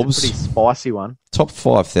your Cobbs. It's a pretty spicy one. Top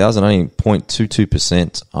 5,000, only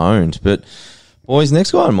 0.22% owned. But, boys,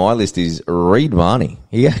 next guy on my list is Reid Marnie.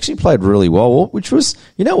 He actually played really well, which was,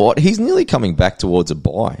 you know what, he's nearly coming back towards a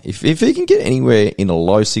buy. If he can get anywhere in the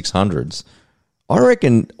low 600s, I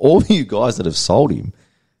reckon all you guys that have sold him,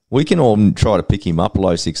 we can all try to pick him up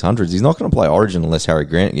low 600s. He's not going to play Origin unless Harry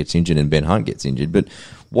Grant gets injured and Ben Hunt gets injured. But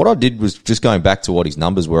what I did was just going back to what his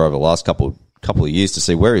numbers were over the last couple of years to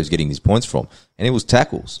see where he was getting his points from. And it was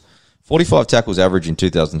tackles. 45 tackles average in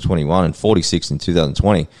 2021 and 46 in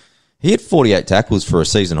 2020. He had 48 tackles for a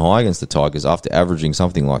season high against the Tigers after averaging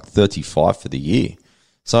something like 35 for the year.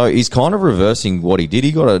 So he's kind of reversing what he did.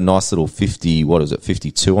 He got a nice little 52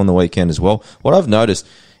 on the weekend as well. What I've noticed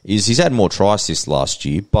is he's had more try assists last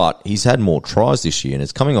year, but he's had more tries this year, and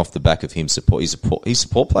it's coming off the back of his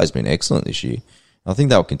support play has been excellent this year. I think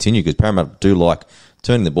that will continue because Parramatta do like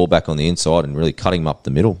turning the ball back on the inside and really cutting him up the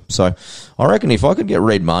middle. So I reckon if I could get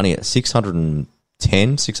Reid Marnie at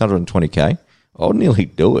 610, 620K, I would nearly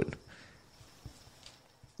do it.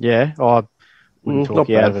 Yeah, I wouldn't talk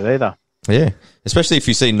you out of it either. Yeah, especially if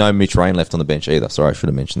you see no Mitch Rain left on the bench either. Sorry, I should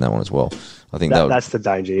have mentioned that one as well. I think that's the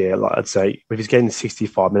danger. Yeah, like I'd say if he's getting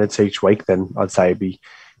 65 minutes each week, then I'd say we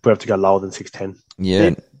have to go lower than 610.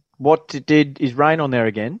 Yeah. Is Rain on there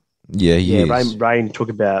again? Yeah, he is. Rain took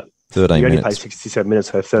about 13 minutes. You only minutes. pay 67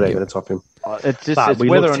 minutes, so 13 minutes off him. It's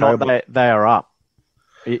whether or not they are up.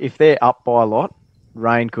 If they're up by a lot,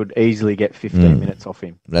 Rain could easily get 15 minutes off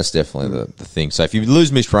him. That's definitely the thing. So if you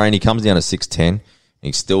lose Mitch Rain, he comes down to 610.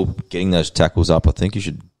 He's still getting those tackles up. I think you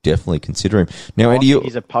should definitely consider him. Now, Andy,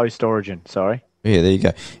 he's a post-Origin. Sorry. Yeah, there you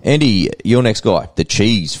go. Andy, your next guy, the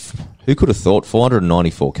Cheese. Who could have thought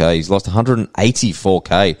 494K? He's lost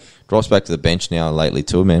 184K. Drops back to the bench now lately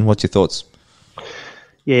too, man. What's your thoughts?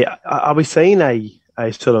 Yeah, are we seeing a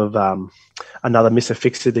sort of another Mr.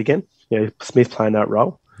 Fix-It again? Smith playing that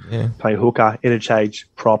role. Yeah. Playing hooker, interchange,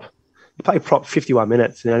 prop. He played prop 51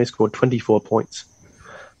 minutes and only scored 24 points.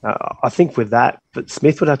 I think with that, but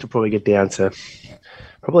Smith would have to probably get down to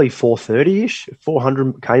probably 430-ish,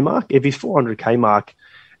 400K mark. If he's 400K mark,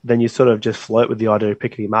 then you sort of just float with the idea of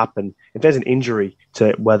picking him up. And if there's an injury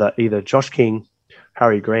to whether either Josh King,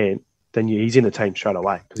 Harry Grant, then he's in the team straight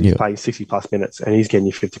away because he's playing 60-plus minutes and he's getting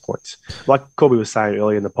you 50 points. Like Corby was saying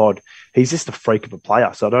earlier in the pod, he's just a freak of a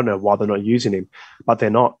player. So I don't know why they're not using him, but they're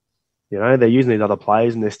not. They're using these other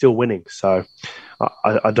players and they're still winning. So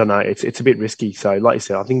I don't know. It's a bit risky. So like you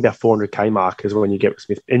said, I think that 400K mark is when you get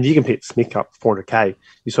Smith. And you can pick Smith up 400K.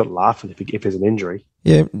 You're sort of laughing if there's an injury.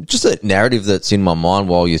 Yeah, just a narrative that's in my mind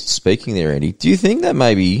while you're speaking there, Andy. Do you think that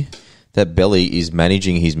maybe that Belly is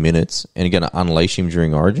managing his minutes and going to unleash him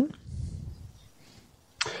during Origin?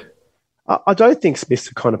 I don't think Smith's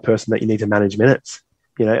the kind of person that you need to manage minutes.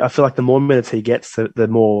 I feel like the more minutes he gets, the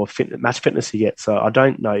more match fitness he gets. So I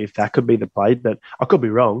don't know if that could be the play, but I could be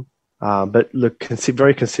wrong. But look,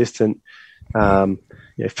 very consistent.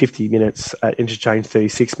 50 minutes at interchange,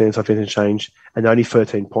 36 minutes off interchange, and only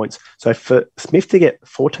 13 points. So for Smith to get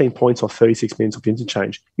 14 points off 36 minutes off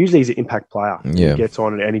interchange, usually he's an impact player. Yeah. He gets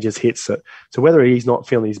on and he just hits it. So whether he's not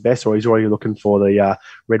feeling his best or he's already looking for the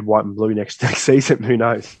red, white, and blue next season, who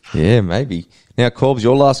knows? Yeah, maybe. Now, Corbs,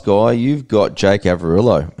 your last guy, you've got Jake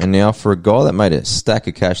Averillo. And now for a guy that made a stack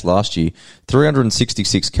of cash last year,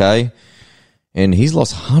 $366K, and he's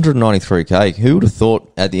lost $193K. Who would have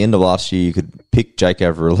thought at the end of last year you could pick Jake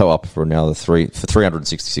Averillo up for another for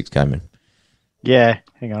 $366K, man? Yeah,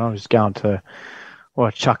 hang on, I'm just going to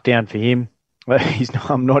chuck down for him.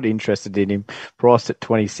 I'm not interested in him. Priced at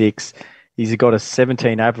 26. He's got a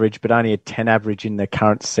 17 average, but only a 10 average in the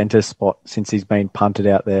current centre spot since he's been punted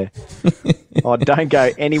out there. Don't go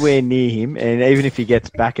anywhere near him, and even if he gets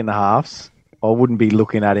back in the halves, I wouldn't be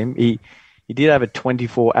looking at him. He did have a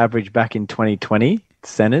 24 average back in 2020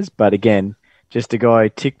 centres, but again, just a guy who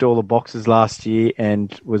ticked all the boxes last year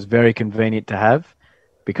and was very convenient to have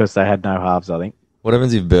because they had no halves, I think. What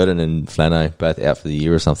happens if Burton and Flano both out for the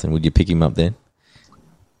year or something? Would you pick him up then?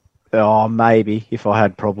 Oh, maybe, if I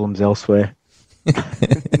had problems elsewhere.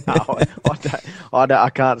 No, I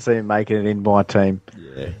can't see him making it in my team.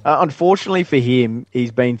 Yeah. Unfortunately for him,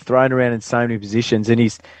 he's been thrown around in so many positions and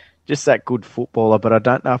he's just that good footballer, but I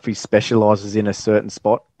don't know if he specialises in a certain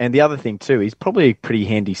spot. And the other thing too, he's probably a pretty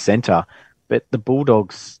handy centre, but the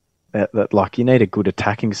Bulldogs, you need a good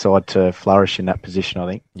attacking side to flourish in that position, I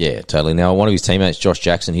think. Yeah, totally. Now, one of his teammates, Josh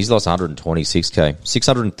Jackson, he's lost 126K,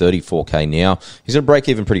 634K now. He's going to break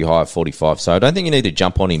even pretty high at 45, so I don't think you need to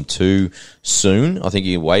jump on him too soon. I think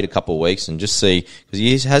you wait a couple of weeks and just see, because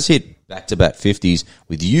he has hit back-to-back 50s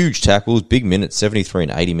with huge tackles, big minutes, 73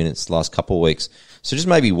 and 80 minutes the last couple of weeks. So just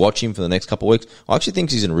maybe watch him for the next couple of weeks. I actually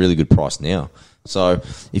think he's in a really good price now. So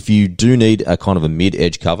if you do need a kind of a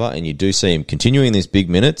mid-edge cover and you do see him continuing these big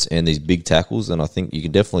minutes and these big tackles, then I think you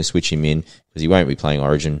can definitely switch him in because he won't be playing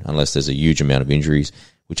Origin unless there's a huge amount of injuries,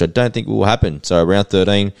 which I don't think will happen. So around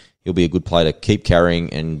 13, he'll be a good player to keep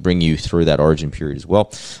carrying and bring you through that Origin period as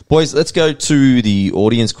well. Boys, let's go to the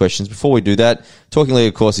audience questions. Before we do that, Talking League,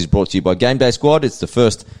 of course, is brought to you by Game Day Squad. It's the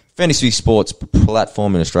first fantasy sports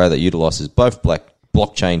platform in Australia that utilises both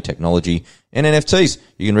blockchain technology and NFTs.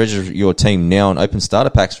 You can register your team now and open starter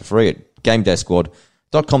packs for free at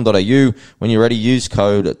gamedaysquad.com.au. When you're ready, use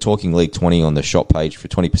code TalkingLeague20 on the shop page for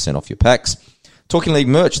 20% off your packs. Talking League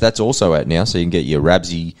merch, that's also out now, so you can get your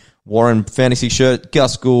Rabsy Warren fantasy shirt,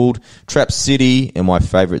 Gus Gould, Trap City, and my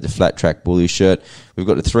favourite, the Flat Track Bully shirt. We've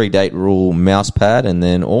got the 3-date rule mouse pad, and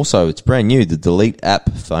then also, it's brand new, the Delete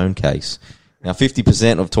app phone case. Now,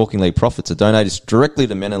 50% of Talking League profits are donated directly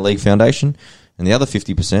to Men in League Foundation, and the other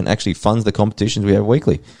 50% actually funds the competitions we have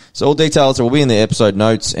weekly. So all details will be in the episode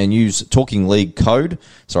notes, and use Talking League code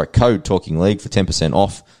Talking League for 10%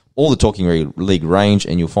 off all the Talking League range,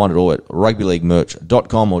 and you'll find it all at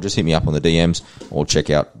rugbyleaguemerch.com, or just hit me up on the DMs or check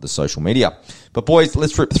out the social media. But boys,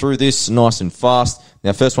 let's rip through this nice and fast.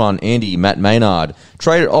 Now, first one, Matt Maynard.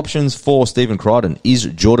 Traded options for Stephen Crichton. Is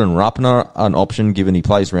Jordan Rapana an option given he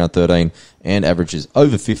plays round 13 and averages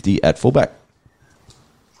over 50 at fullback?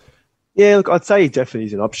 Yeah, look, I'd say he definitely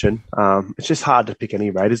is an option. It's just hard to pick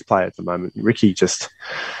any Raiders player at the moment. Ricky just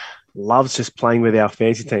loves just playing with our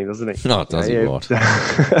fantasy team, doesn't he? No, does he? What?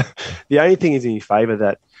 The only thing is in your favour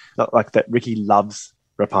that Ricky loves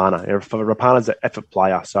Rapana. Rapana's an effort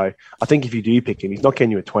player, so I think if you do pick him, he's not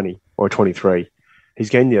getting you a 20 or a 23. He's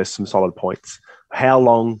getting you some solid points. How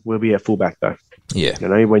long will be at fullback though? Yeah,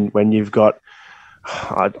 when you've got.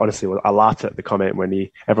 I laughed at the comment when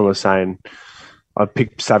everyone was saying, I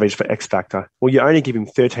picked Savage for X Factor. Well, you only give him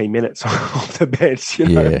 13 minutes off the bench.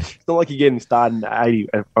 Yeah. It's not like you're getting started in 80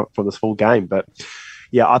 for this full game. But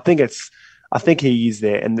yeah, I think he is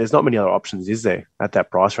there, and there's not many other options, is there, at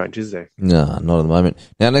that price range, is there? No, not at the moment.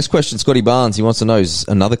 Now, next question, Scotty Barnes. He wants to know, is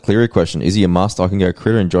another Cleary question. Is he a must? I can go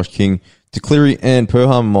Critter and Josh King to Cleary and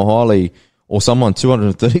Perham Mohali or someone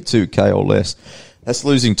 232K or less. That's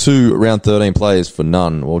losing 2 round 13 players for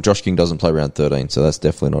none. Well, Josh King doesn't play round 13, so that's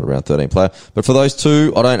definitely not a round 13 player. But for those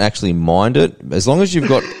 2, I don't actually mind it. As long as you've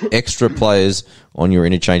got extra players on your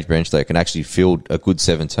interchange bench that can actually field a good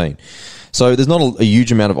 17. So there's not a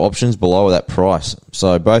huge amount of options below that price.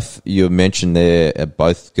 So both you mentioned there are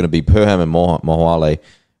both going to be Perham and Mohale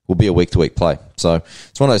will be a week-to-week play. So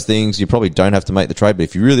it's one of those things you probably don't have to make the trade, but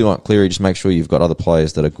if you really want Cleary, just make sure you've got other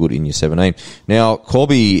players that are good in your 17. Now,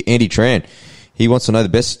 Corby, Andy Tran, he wants to know the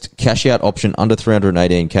best cash-out option under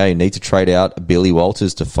 318K. Need to trade out Billy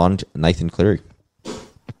Walters to fund Nathan Cleary.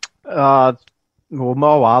 Well,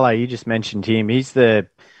 Mo Wale, you just mentioned him. He's the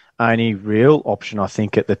only real option, I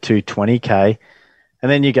think, at the 220K.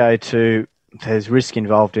 And then you go to, there's risk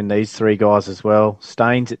involved in these three guys as well.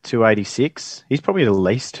 Staines at 286. He's probably the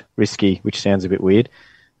least risky, which sounds a bit weird.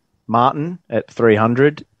 Martin at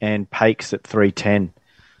 300 and Pakes at 310.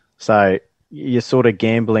 So you're sort of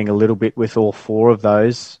gambling a little bit with all four of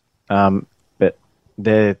those. But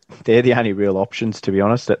they're the only real options, to be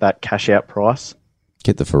honest, at that cash-out price.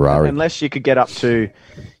 Get the Ferrari. Unless you could get up to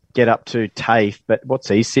TAFE, but what's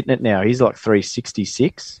he sitting at now? He's like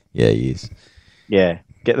 366. Yeah, he is. Yeah,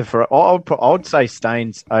 get the Ferrari. I would say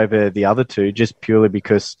Staines over the other two, just purely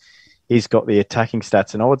because he's got the attacking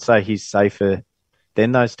stats, and I would say he's safer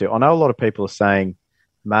than those two. I know a lot of people are saying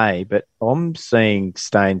May, but I'm seeing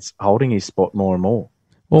Staines holding his spot more and more.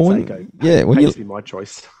 Well, when you be my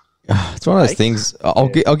choice. It's one of those things. I'll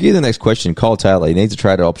give you the next question. Kyle Taylor, he needs a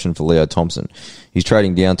trade option for Leo Thompson. He's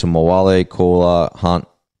trading down to Moale, Caller, Hunt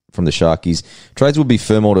from the Sharkies. Trades will be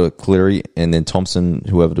Fermor to Cleary and then Thompson,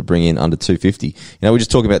 whoever to bring in under 250. You know, we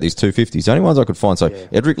just talking about these 250s. The only ones I could find. So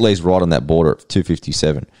Edric Lee's right on that border at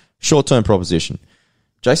 257. Short-term proposition.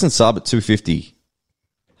 Jason Saab at 250.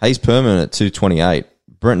 Hayes Perman at 228.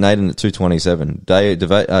 Brent Naden at 227.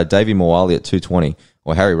 Davey Moale at 220.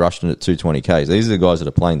 Or Harry Rushton at 220Ks. These are the guys that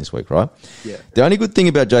are playing this week, right? Yeah. The only good thing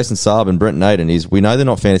about Jason Saab and Brent Naden is we know they're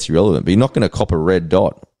not fantasy relevant, but you're not going to cop a red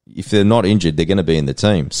dot. If they're not injured, they're going to be in the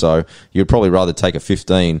team. So you'd probably rather take a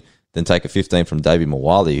 15 than take a 15 from Davey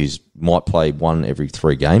Moale, who's might play one every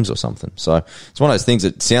 3 games or something. So it's one of those things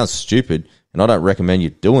that sounds stupid, and I don't recommend you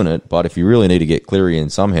doing it, but if you really need to get Cleary in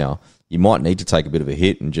somehow, you might need to take a bit of a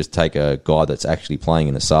hit and just take a guy that's actually playing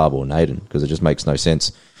in a Saab or Naden, because it just makes no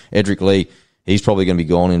sense. Edric Lee, he's probably going to be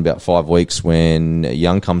gone in about 5 weeks when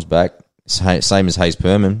Young comes back. Same as Hayes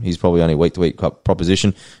Perman. He's probably only week-to-week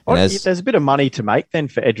proposition. And there's a bit of money to make then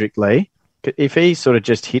for Edric Lee. If he sort of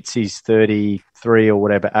just hits his 33 or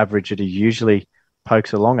whatever average that he usually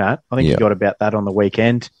pokes along at, I think he got about that on the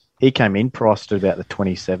weekend. He came in priced at about the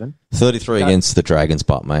 27. 33 against the Dragons,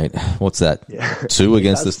 but mate, what's that? Yeah. 2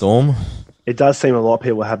 against the Storm? It does seem a lot of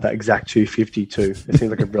people have that exact 250 too. It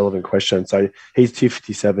seems like a relevant question. So he's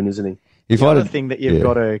 257, isn't he? The other thing that you've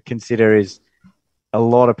got to consider is a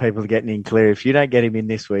lot of people are getting in Cleary. If you don't get him in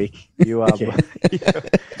this week, you are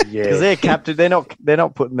because they're captain. They're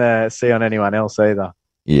not putting the C on anyone else either.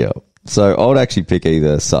 Yeah. So I would actually pick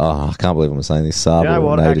either. I can't believe I'm saying this. Saab, you know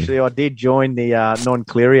what? Actually, I did join the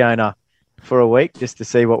non-Cleary owner for a week just to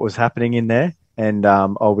see what was happening in there, and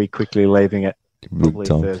I'll be quickly leaving it. Probably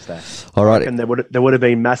Thursday. All right. And there would have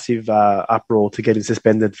been massive uproar to get him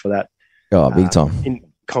suspended for that. Oh, big time. In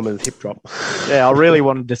common hip drop. Yeah, I really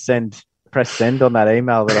wanted to press send on that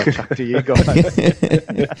email that I chucked to you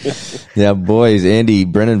guys. Now, boys, Andy,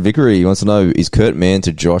 Brennan Vickery wants to know, is Kurt Mann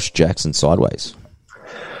to Josh Jackson sideways?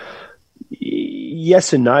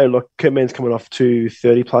 Yes and no. Look, Kurt Mann's coming off 2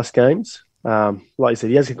 30-plus games. Like you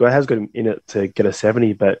said, he has got him in it to get a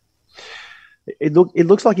 70, but it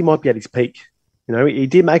looks like he might be at his peak. You know, he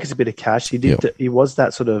did make us a bit of cash. He was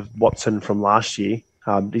that sort of Watson from last year.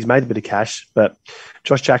 He's made a bit of cash, but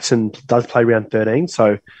Josh Jackson does play round 13,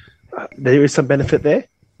 so there is some benefit there.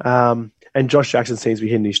 And Josh Jackson seems to be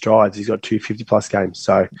hitting his strides. He's got 2 50-plus games,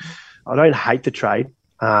 so I don't hate the trade,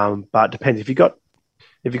 but it depends. If you got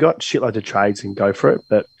shitloads of trades, and go for it.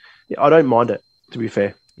 But I don't mind it, to be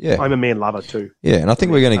fair. Yeah, I'm a man lover too. Yeah, and I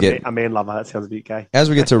think we're going to get a man lover. That sounds a bit gay. As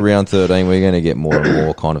we get to round 13, we're going to get more and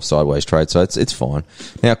more kind of sideways trades, so it's fine.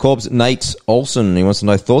 Now, Corbs, Nate Olsen, he wants to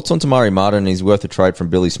know thoughts on Tamari Martin. He's worth a trade from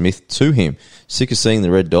Billy Smith to him. Sick of seeing the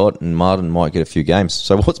red dot, and Martin might get a few games.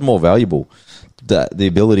 So, what's more valuable, the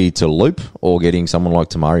ability to loop or getting someone like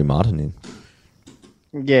Tamari Martin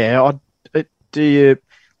in? Yeah, do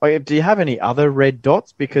you have any other red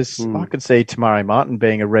dots? Because I could see Tamari Martin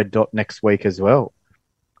being a red dot next week as well.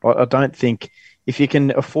 I don't think if you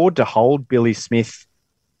can afford to hold Billy Smith,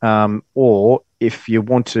 or if you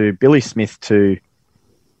want to Billy Smith to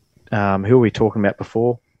who are we talking about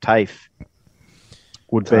before? TAFE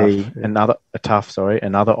would be another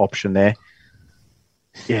option there.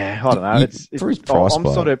 Yeah, I don't know. It's for his price.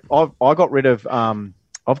 I got rid of.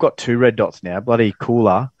 I've got 2 red dots now. Bloody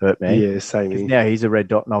Cooler hurt me. Yeah, same. Now he's a red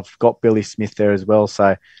dot, and I've got Billy Smith there as well.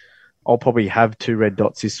 So I'll probably have 2 red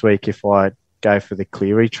dots this week if I go for the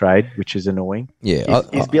Cleary trade, which is annoying. Yeah.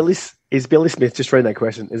 Is Is Billy Smith, just reading that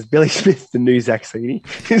question, is Billy Smith the new Zach Seaney?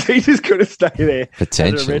 Is he just going to stay there?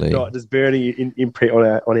 Potentially. As a red dot, just burning imprint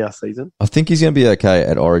on our season? I think he's going to be okay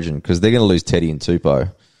at Origin because they're going to lose Teddy and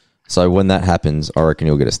Tupou. So when that happens, I reckon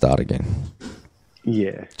he'll get a start again.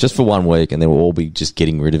 Yeah. Just for 1 week, and then we'll all be just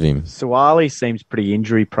getting rid of him. Suwali seems pretty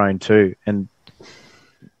injury prone too. And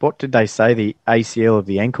what did they say? The ACL of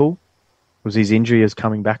the ankle was his injury is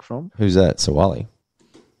coming back from? Who's that? Sawali?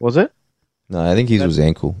 Was it? No, I think his was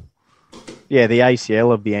ankle. Yeah, the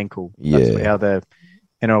ACL of the ankle. That's how the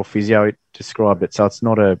NRL physio described it. So it's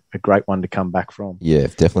not a great one to come back from. Yeah,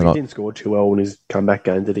 definitely not. He didn't score too well in his comeback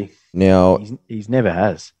game, did he? Now, he's never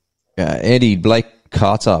has. Andy, Blake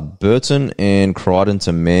Carter, Burton and Crichton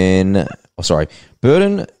to man. Oh, sorry,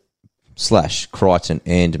 Burton / Crichton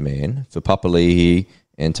and man for Papali'i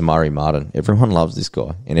and Tamari Martin. Everyone loves this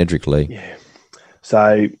guy. And Edric Lee. Yeah.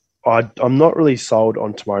 So I'm not really sold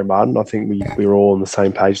on Tamari Martin. I think we're all on the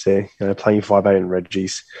same page there. Playing 5'8" and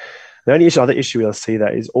Reggie's. The only other issue I see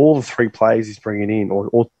that is all the three players he's bringing in, or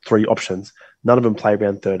all three options, none of them play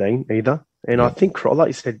around 13 either. And I think, like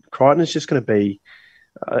you said, Crichton is just going to be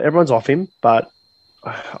everyone's off him, but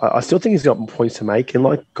I still think he's got points to make. And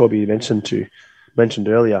like Corby mentioned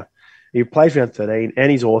earlier, he plays around 13,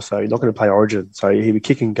 and he's also not going to play Origin, so he'll be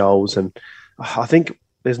kicking goals. And I think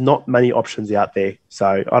there's not many options out there. So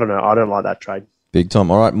I don't know. I don't like that trade. Big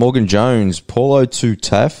time. All right, Morgan Jones, Paulo to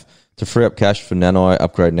Taff to free up cash for Nanai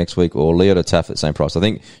upgrade next week, or Leo to Taff at the same price. I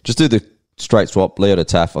think just do the straight swap, Leo to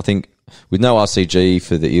Taff. I think with no RCG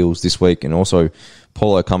for the Eels this week, and also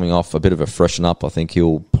Paulo coming off a bit of a freshen up, I think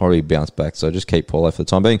he'll probably bounce back. So just keep Paulo for the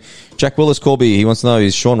time being. Jack Willis, Corby, he wants to know,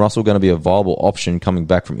 is Sean Russell going to be a viable option coming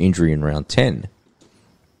back from injury in round 10?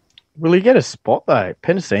 Will he get a spot, though?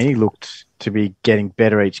 Penasini looked to be getting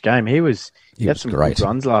better each game. He had some great good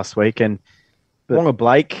runs last week. And Wonga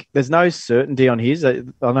Blake, there's no certainty on his. I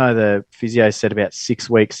know the physio said about 6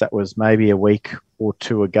 weeks. That was maybe a week or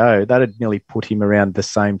two ago. That had nearly put him around the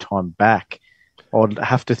same time back. I'd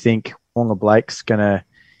have to think Wonga Blake's going to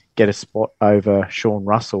get a spot over Sean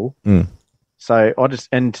Russell. So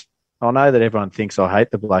I know that everyone thinks I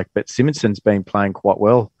hate the bloke, but Simonson's been playing quite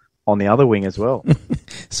well on the other wing as well.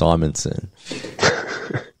 Simonson.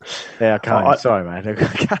 Yeah, I can't. Sorry, mate. I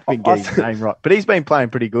can't be getting his name right. But he's been playing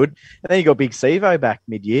pretty good. And then you got Big Sevo back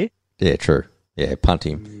mid-year. Yeah, true. Yeah, punt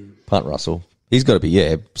him. Punt Russell. He's got to be,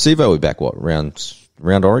 Sevo will be back, what, round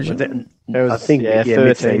Origin? I think,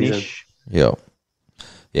 13-ish. Yeah.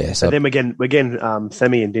 Yeah, so... And then we're getting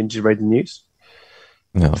Sammy and Dingy read the news.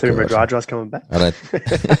 No, Sammy Radradra's coming back.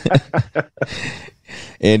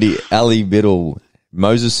 Andy, Ali Biddle,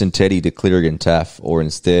 Moses and Teddy to Cleary and Taff, or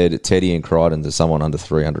instead Teddy and Crichton to someone under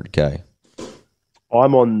 300k?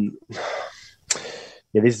 I'm on...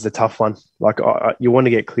 Yeah, this is a tough one. Like, you want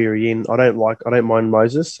to get Cleary in. I don't mind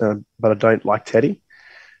Moses, but I don't like Teddy.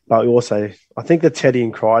 But also, I think that Teddy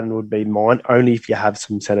and Crichton would be mine only if you have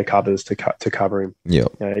some centre covers to cover him. Yeah.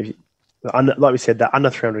 Like we said, that under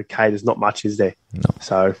 300k, there's not much, is there? No.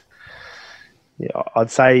 So, yeah,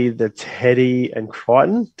 I'd say the Teddy and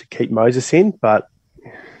Crichton to keep Moses in. But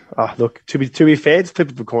look, to be fair, it's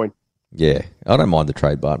flip of a coin. Yeah, I don't mind the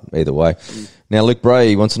trade, but either way. Now, Luke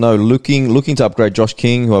Bray wants to know, looking to upgrade Josh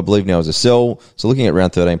King, who I believe now is a sell. So looking at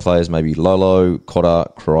round 13 players, maybe Lolo,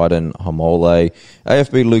 Cotter, Crichton, Hamole,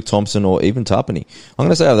 AFB Luke Thompson, or even Tarpany. I'm going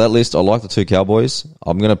to say out of that list, I like the two Cowboys.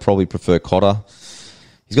 I'm going to probably prefer Cotter.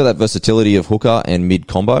 He's got that versatility of hooker and mid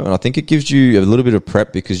combo, and I think it gives you a little bit of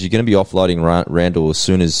prep because you're going to be offloading Randall as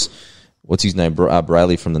soon as, what's his name,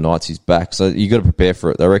 Brayley from the Knights is back. So you got to prepare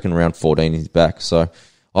for it. They reckon round 14 he's back. So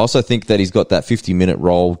I also think that he's got that 50-minute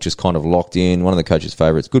role just kind of locked in. One of the coach's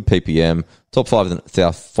favourites. Good PPM. Top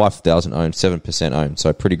 5,000 owned, 7% owned.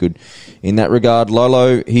 So pretty good in that regard.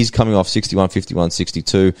 Lolo, he's coming off 61, 51,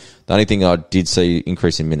 62. The only thing I did see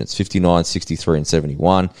increase in minutes, 59, 63, and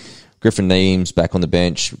 71. Griffin Neems back on the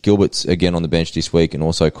bench. Gilbert's again on the bench this week, and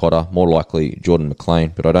also Cotter. More likely Jordan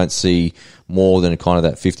McLean. But I don't see more than kind of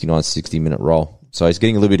that 59, 60-minute role. So he's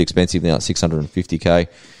getting a little bit expensive now at 650k.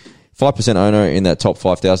 5% owner in that top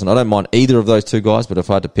 5,000. I don't mind either of those two guys, but if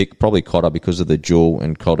I had to pick, probably Cotter because of the dual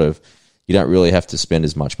and Cotter, you don't really have to spend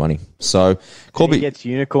as much money. So, Corby... He gets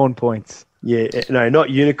unicorn points. Yeah, no, not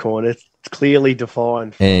unicorn. It's clearly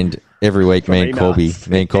defined. And every week, me and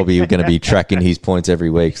Corby are going to be tracking his points every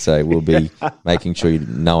week, so we'll be making sure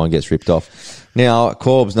no one gets ripped off. Now,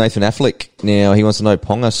 Corbs, Nathan Affleck. Now, he wants to know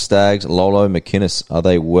Ponga, Staggs, Lolo, McInnes. Are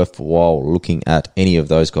they worthwhile looking at any of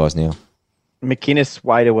those guys now? McInnes,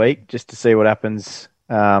 wait a week just to see what happens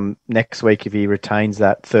next week if he retains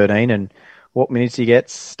that 13 and what minutes he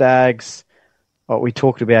gets. Staggs, we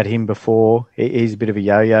talked about him before. He's a bit of a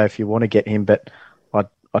yo-yo if you want to get him, but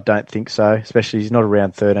I don't think so, especially he's not a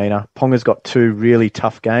round 13er. Ponga's got 2 really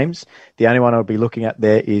tough games. The only one I'll be looking at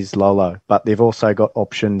there is Lolo, but they've also got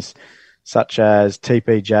options such as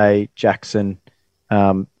TPJ, Jackson.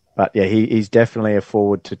 But yeah, he's definitely a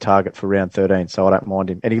forward to target for round 13, so I don't mind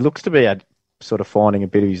him. And he looks to be sort of finding a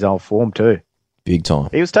bit of his old form too. Big time.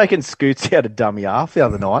 He was taking scoots out of dummy half the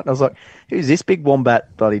other night, and I was like, who's this big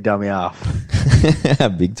wombat bloody dummy half?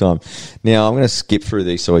 Big time. Now, I'm going to skip through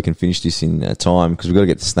these so we can finish this in time because we've got to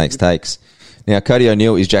get the Snakes takes. Now, Cody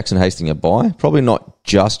O'Neill, is Jackson Hastings a buy? Probably not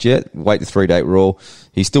just yet. Wait the 3-date rule.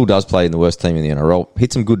 He still does play in the worst team in the NRL.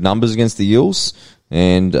 Hit some good numbers against the Eels.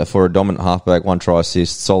 And for a dominant halfback, 1 try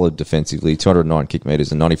assist, solid defensively, 209 kick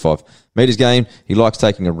metres and 95 metres gained. He likes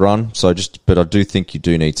taking a run, but I do think you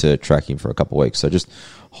do need to track him for a couple of weeks. So just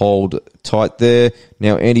hold tight there.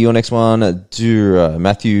 Now, Andy, your next one,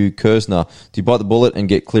 Matthew Kersner. Do you bite the bullet and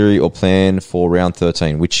get Cleary or plan for round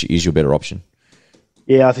 13? Which is your better option?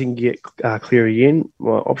 Yeah, I think you get Cleary in.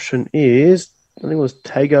 My option is, I think it was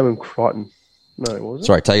Tago and Crichton. No, it wasn't.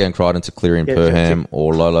 Sorry, Tago and Crichton to Cleary and Perham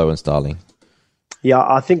or Lolo and Starling. Yeah,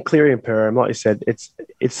 I think Cleary and Perham, like you said,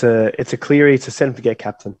 it's a Cleary, it's a set and forget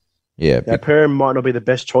captain. Yeah. Now, Perham might not be the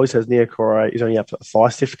best choice as Niokoro is only up to thigh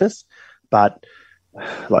stiffness, but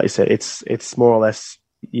like you said, it's more or less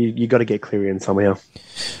you got to get Cleary in somehow.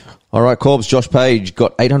 All right, Corbs, Josh Page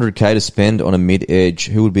got $800K to spend on a mid-edge.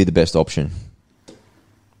 Who would be the best option?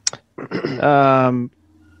 Where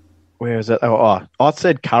is it? Oh, I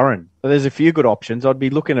said Curran. There's a few good options. I'd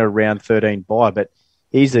be looking at a round 13 buy, but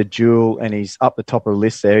he's a dual and he's up the top of the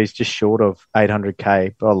list there. He's just short of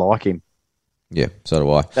 $800K, but I like him. Yeah, so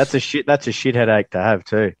do I. That's a shit headache to have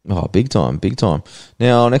too. Oh, big time, big time.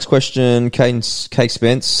 Now, next question, Kate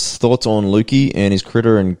Spence, thoughts on Lukey and his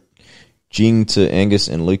Critter and Jing to Angus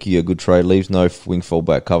and Lukey, a good trade, leaves no wing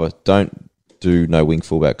fullback cover. Don't do no wing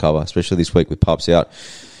fullback cover, especially this week with Pups out.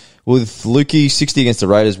 With Lukey, 60 against the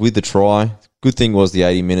Raiders with the try. Good thing was the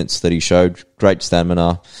 80 minutes that he showed. Great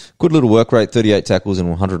stamina. Good little work rate, 38 tackles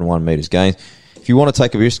and 101 metres gained. If you want to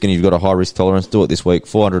take a risk and you've got a high risk tolerance, do it this week.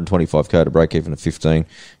 $425K to break even at 15.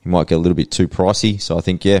 You might get a little bit too pricey. So I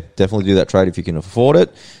think, yeah, definitely do that trade if you can afford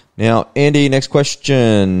it. Now, Andy, next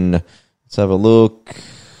question. Let's have a look.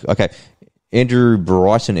 Okay. Andrew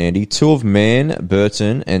Brighton, Andy. 2 of Mann,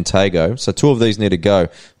 Burton, and Tago. So 2 of these need to go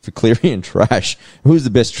for Cleary and Trash. Who's the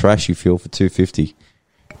best Trash you feel for $250?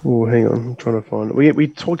 Oh, hang on. I'm trying to find it. We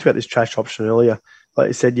talked about this Trash option earlier. Like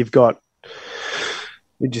you said, you've got...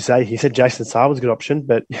 What did you say? He said Jason Saar was a good option,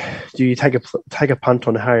 but do you take a punt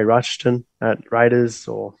on Harry Rushton at Raiders?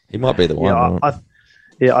 Or he might be the one.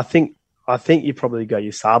 Yeah, I think you probably go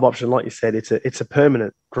your Saab option. Like you said, it's a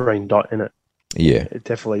permanent green dot in it. Yeah. It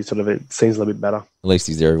definitely it seems a little bit better. At least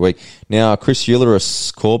he's there every week. Now, Chris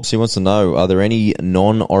Eulerus, Corbs, he wants to know, are there any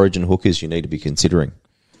non-origin hookers you need to be considering?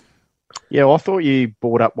 Yeah, well, I thought you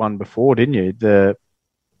brought up one before, didn't you? The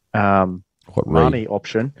Marnie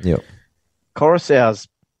option. Yep. Coruscant's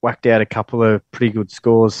whacked out a couple of pretty good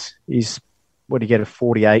scores. What did he get, a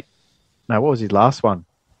 48? No, what was his last one?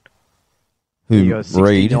 He got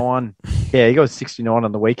 69. Yeah, he got 69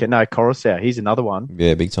 on the weekend. No, Coruscant, he's another one.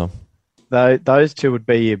 Yeah, big time. Those 2 would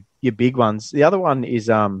be your big ones. The other one is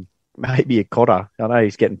maybe a Cotter. I know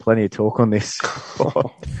he's getting plenty of talk on this.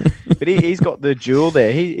 But he's got the duel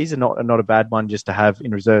there. He's not a bad one just to have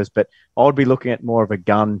in reserves, but I would be looking at more of a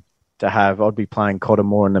gun to have. I'd be playing Cotter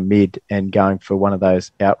more in the mid and going for one of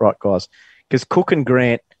those outright guys. Because Cook and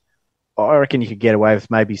Grant, I reckon you could get away with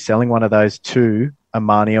maybe selling one of those to a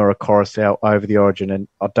Marnie or a Coruscant over the Origin, and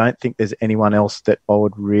I don't think there's anyone else that I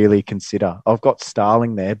would really consider. I've got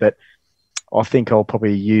Starling there, but I think I'll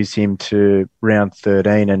probably use him to round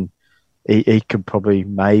 13 and he could probably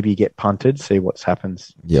maybe get punted, see what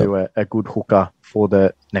happens to a good hooker for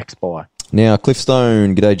the next buy. Now, Cliff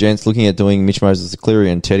Stone, g'day gents, looking at doing Mitch Moses to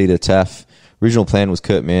Cleary and Teddy to Taff. Original plan was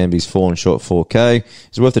Kurt Mann, but he's fallen short 4K.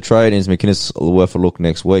 Is it worth the trade? And is McInnes worth a look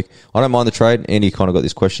next week? I don't mind the trade. Andy kind of got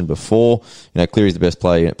this question before. Cleary's the best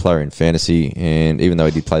player in fantasy, and even though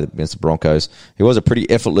he did play against the Broncos, he was a pretty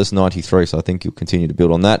effortless 93, so I think he'll continue to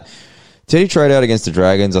build on that. Teddy trade out against the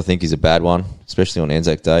Dragons, I think, is a bad one, especially on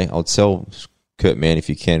Anzac Day. I would sell Kurt Mann if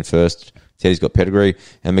you can first. Teddy's got pedigree.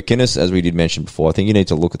 And McInnes, as we did mention before, I think you need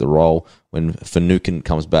to look at the role when Finucane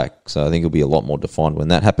comes back. So I think it'll be a lot more defined when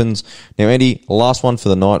that happens. Now, Andy, last one for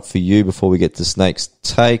the night for you before we get to Snakes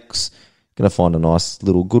Takes. Going to find a nice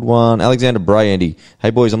little good one. Alexander Bray, Andy.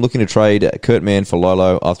 Hey, boys, I'm looking to trade Kurt Mann for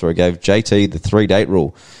Lolo after I gave JT the 3-date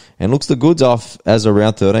rule. And looks the goods off as a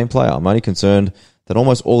round 13 player. I'm only concerned that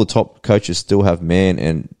almost all the top coaches still have Mann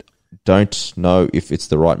and don't know if it's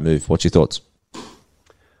the right move. What's your thoughts?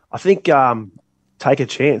 I think take a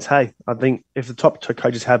chance. Hey, I think if the top two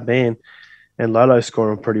coaches have Man and Lolo's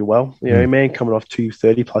scoring pretty well, Man coming off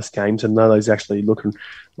 230-plus games and Lolo's actually looking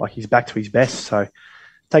like he's back to his best. So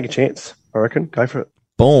take a chance, I reckon. Go for it.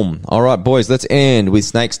 Boom. All right, boys, let's end with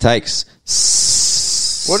Snakes Takes.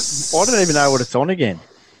 What? I don't even know what it's on again.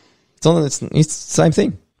 It's the same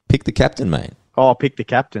thing. Pick the captain, mate. Oh, pick the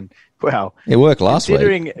captain. Wow. It worked last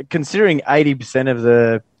week. Considering 80% of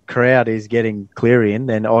the crowd is getting Cleary in,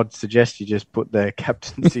 then I'd suggest you just put the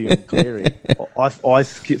captaincy on Cleary. I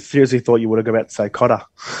seriously thought you would have about to say Cotter.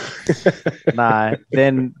 No.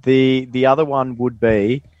 Then the other one would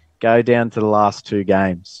be go down to the last two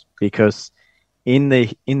games, because in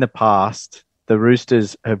the past, the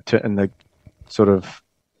Roosters have in the sort of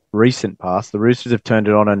recent past, the Roosters have turned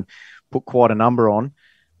it on and put quite a number on.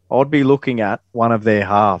 I'd be looking at one of their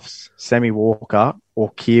halves, Sammy Walker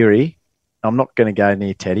or Keary. I'm not going to go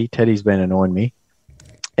near Teddy. Teddy's been annoying me.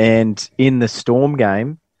 And in the Storm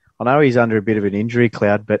game, I know he's under a bit of an injury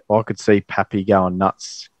cloud, but I could see Pappy going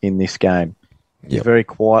nuts in this game. He was very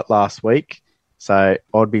quiet last week, so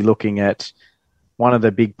I'd be looking at one of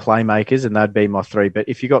the big playmakers, and that'd be my three. But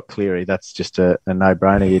if you got Cleary, that's just a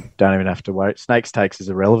no-brainer. You don't even have to worry. Snakes Takes is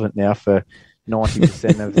irrelevant now for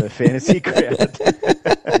 90% of the fantasy crowd.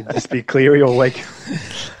 It'd just be Cleary all week.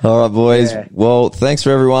 All right, boys. Yeah. Well, thanks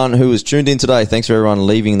for everyone who was tuned in today. Thanks for everyone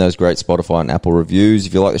leaving those great Spotify and Apple reviews.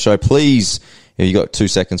 If you like the show, please, if you got 2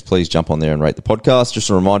 seconds, please jump on there and rate the podcast. Just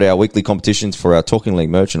a reminder, our weekly competitions for our Talking League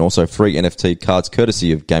merch and also free NFT cards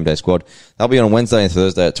courtesy of Game Day Squad. They'll be on Wednesday and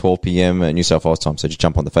Thursday at 12 p.m. New South Wales time, so just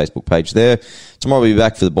jump on the Facebook page there. Tomorrow we'll be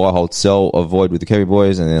back for the buy, hold, sell, avoid with the Kiwi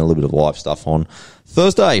boys, and then a little bit of live stuff on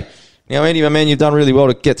Thursday. Now, Andy, my man, you've done really well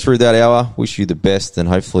to get through that hour. Wish you the best, and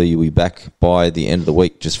hopefully you'll be back by the end of the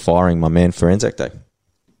week just firing my man for Anzac Day.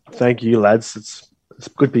 Thank you, lads. It's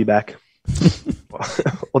good to be back.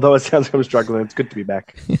 Although it sounds like I'm struggling, it's good to be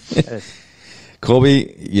back.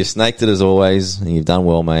 Corby, you snaked it as always, and you've done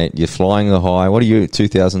well, mate. You're flying the high. What are you,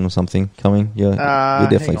 2,000 or something coming? You're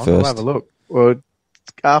definitely first. I'll have a look. Well,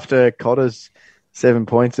 after Cotter's 7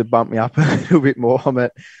 points, it bumped me up a little bit more. I'm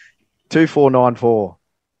at 2,494.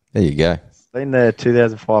 There you go. In the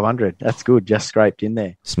 2,500. That's good. Just scraped in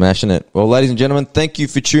there. Smashing it. Well, ladies and gentlemen, thank you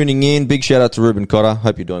for tuning in. Big shout out to Ruben Cotter.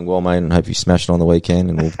 Hope you're doing well, mate, and hope you smash it on the weekend,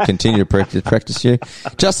 and we'll continue to practice you.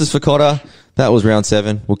 Justice for Cotter. That was round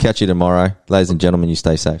 7. We'll catch you tomorrow. Ladies and gentlemen, you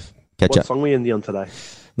stay safe. Catch up. What song are we in the on today?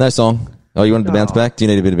 No song. Oh, you wanted to bounce back? Do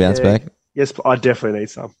you need a bit of bounce back? Yes, I definitely need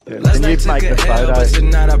some. Yeah. Can you make the photo?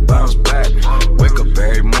 Tonight I bounce back. Wake up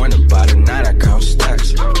every morning, by the night I count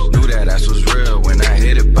stacks. Knew that ass was real when I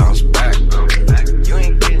hit it, bounce back.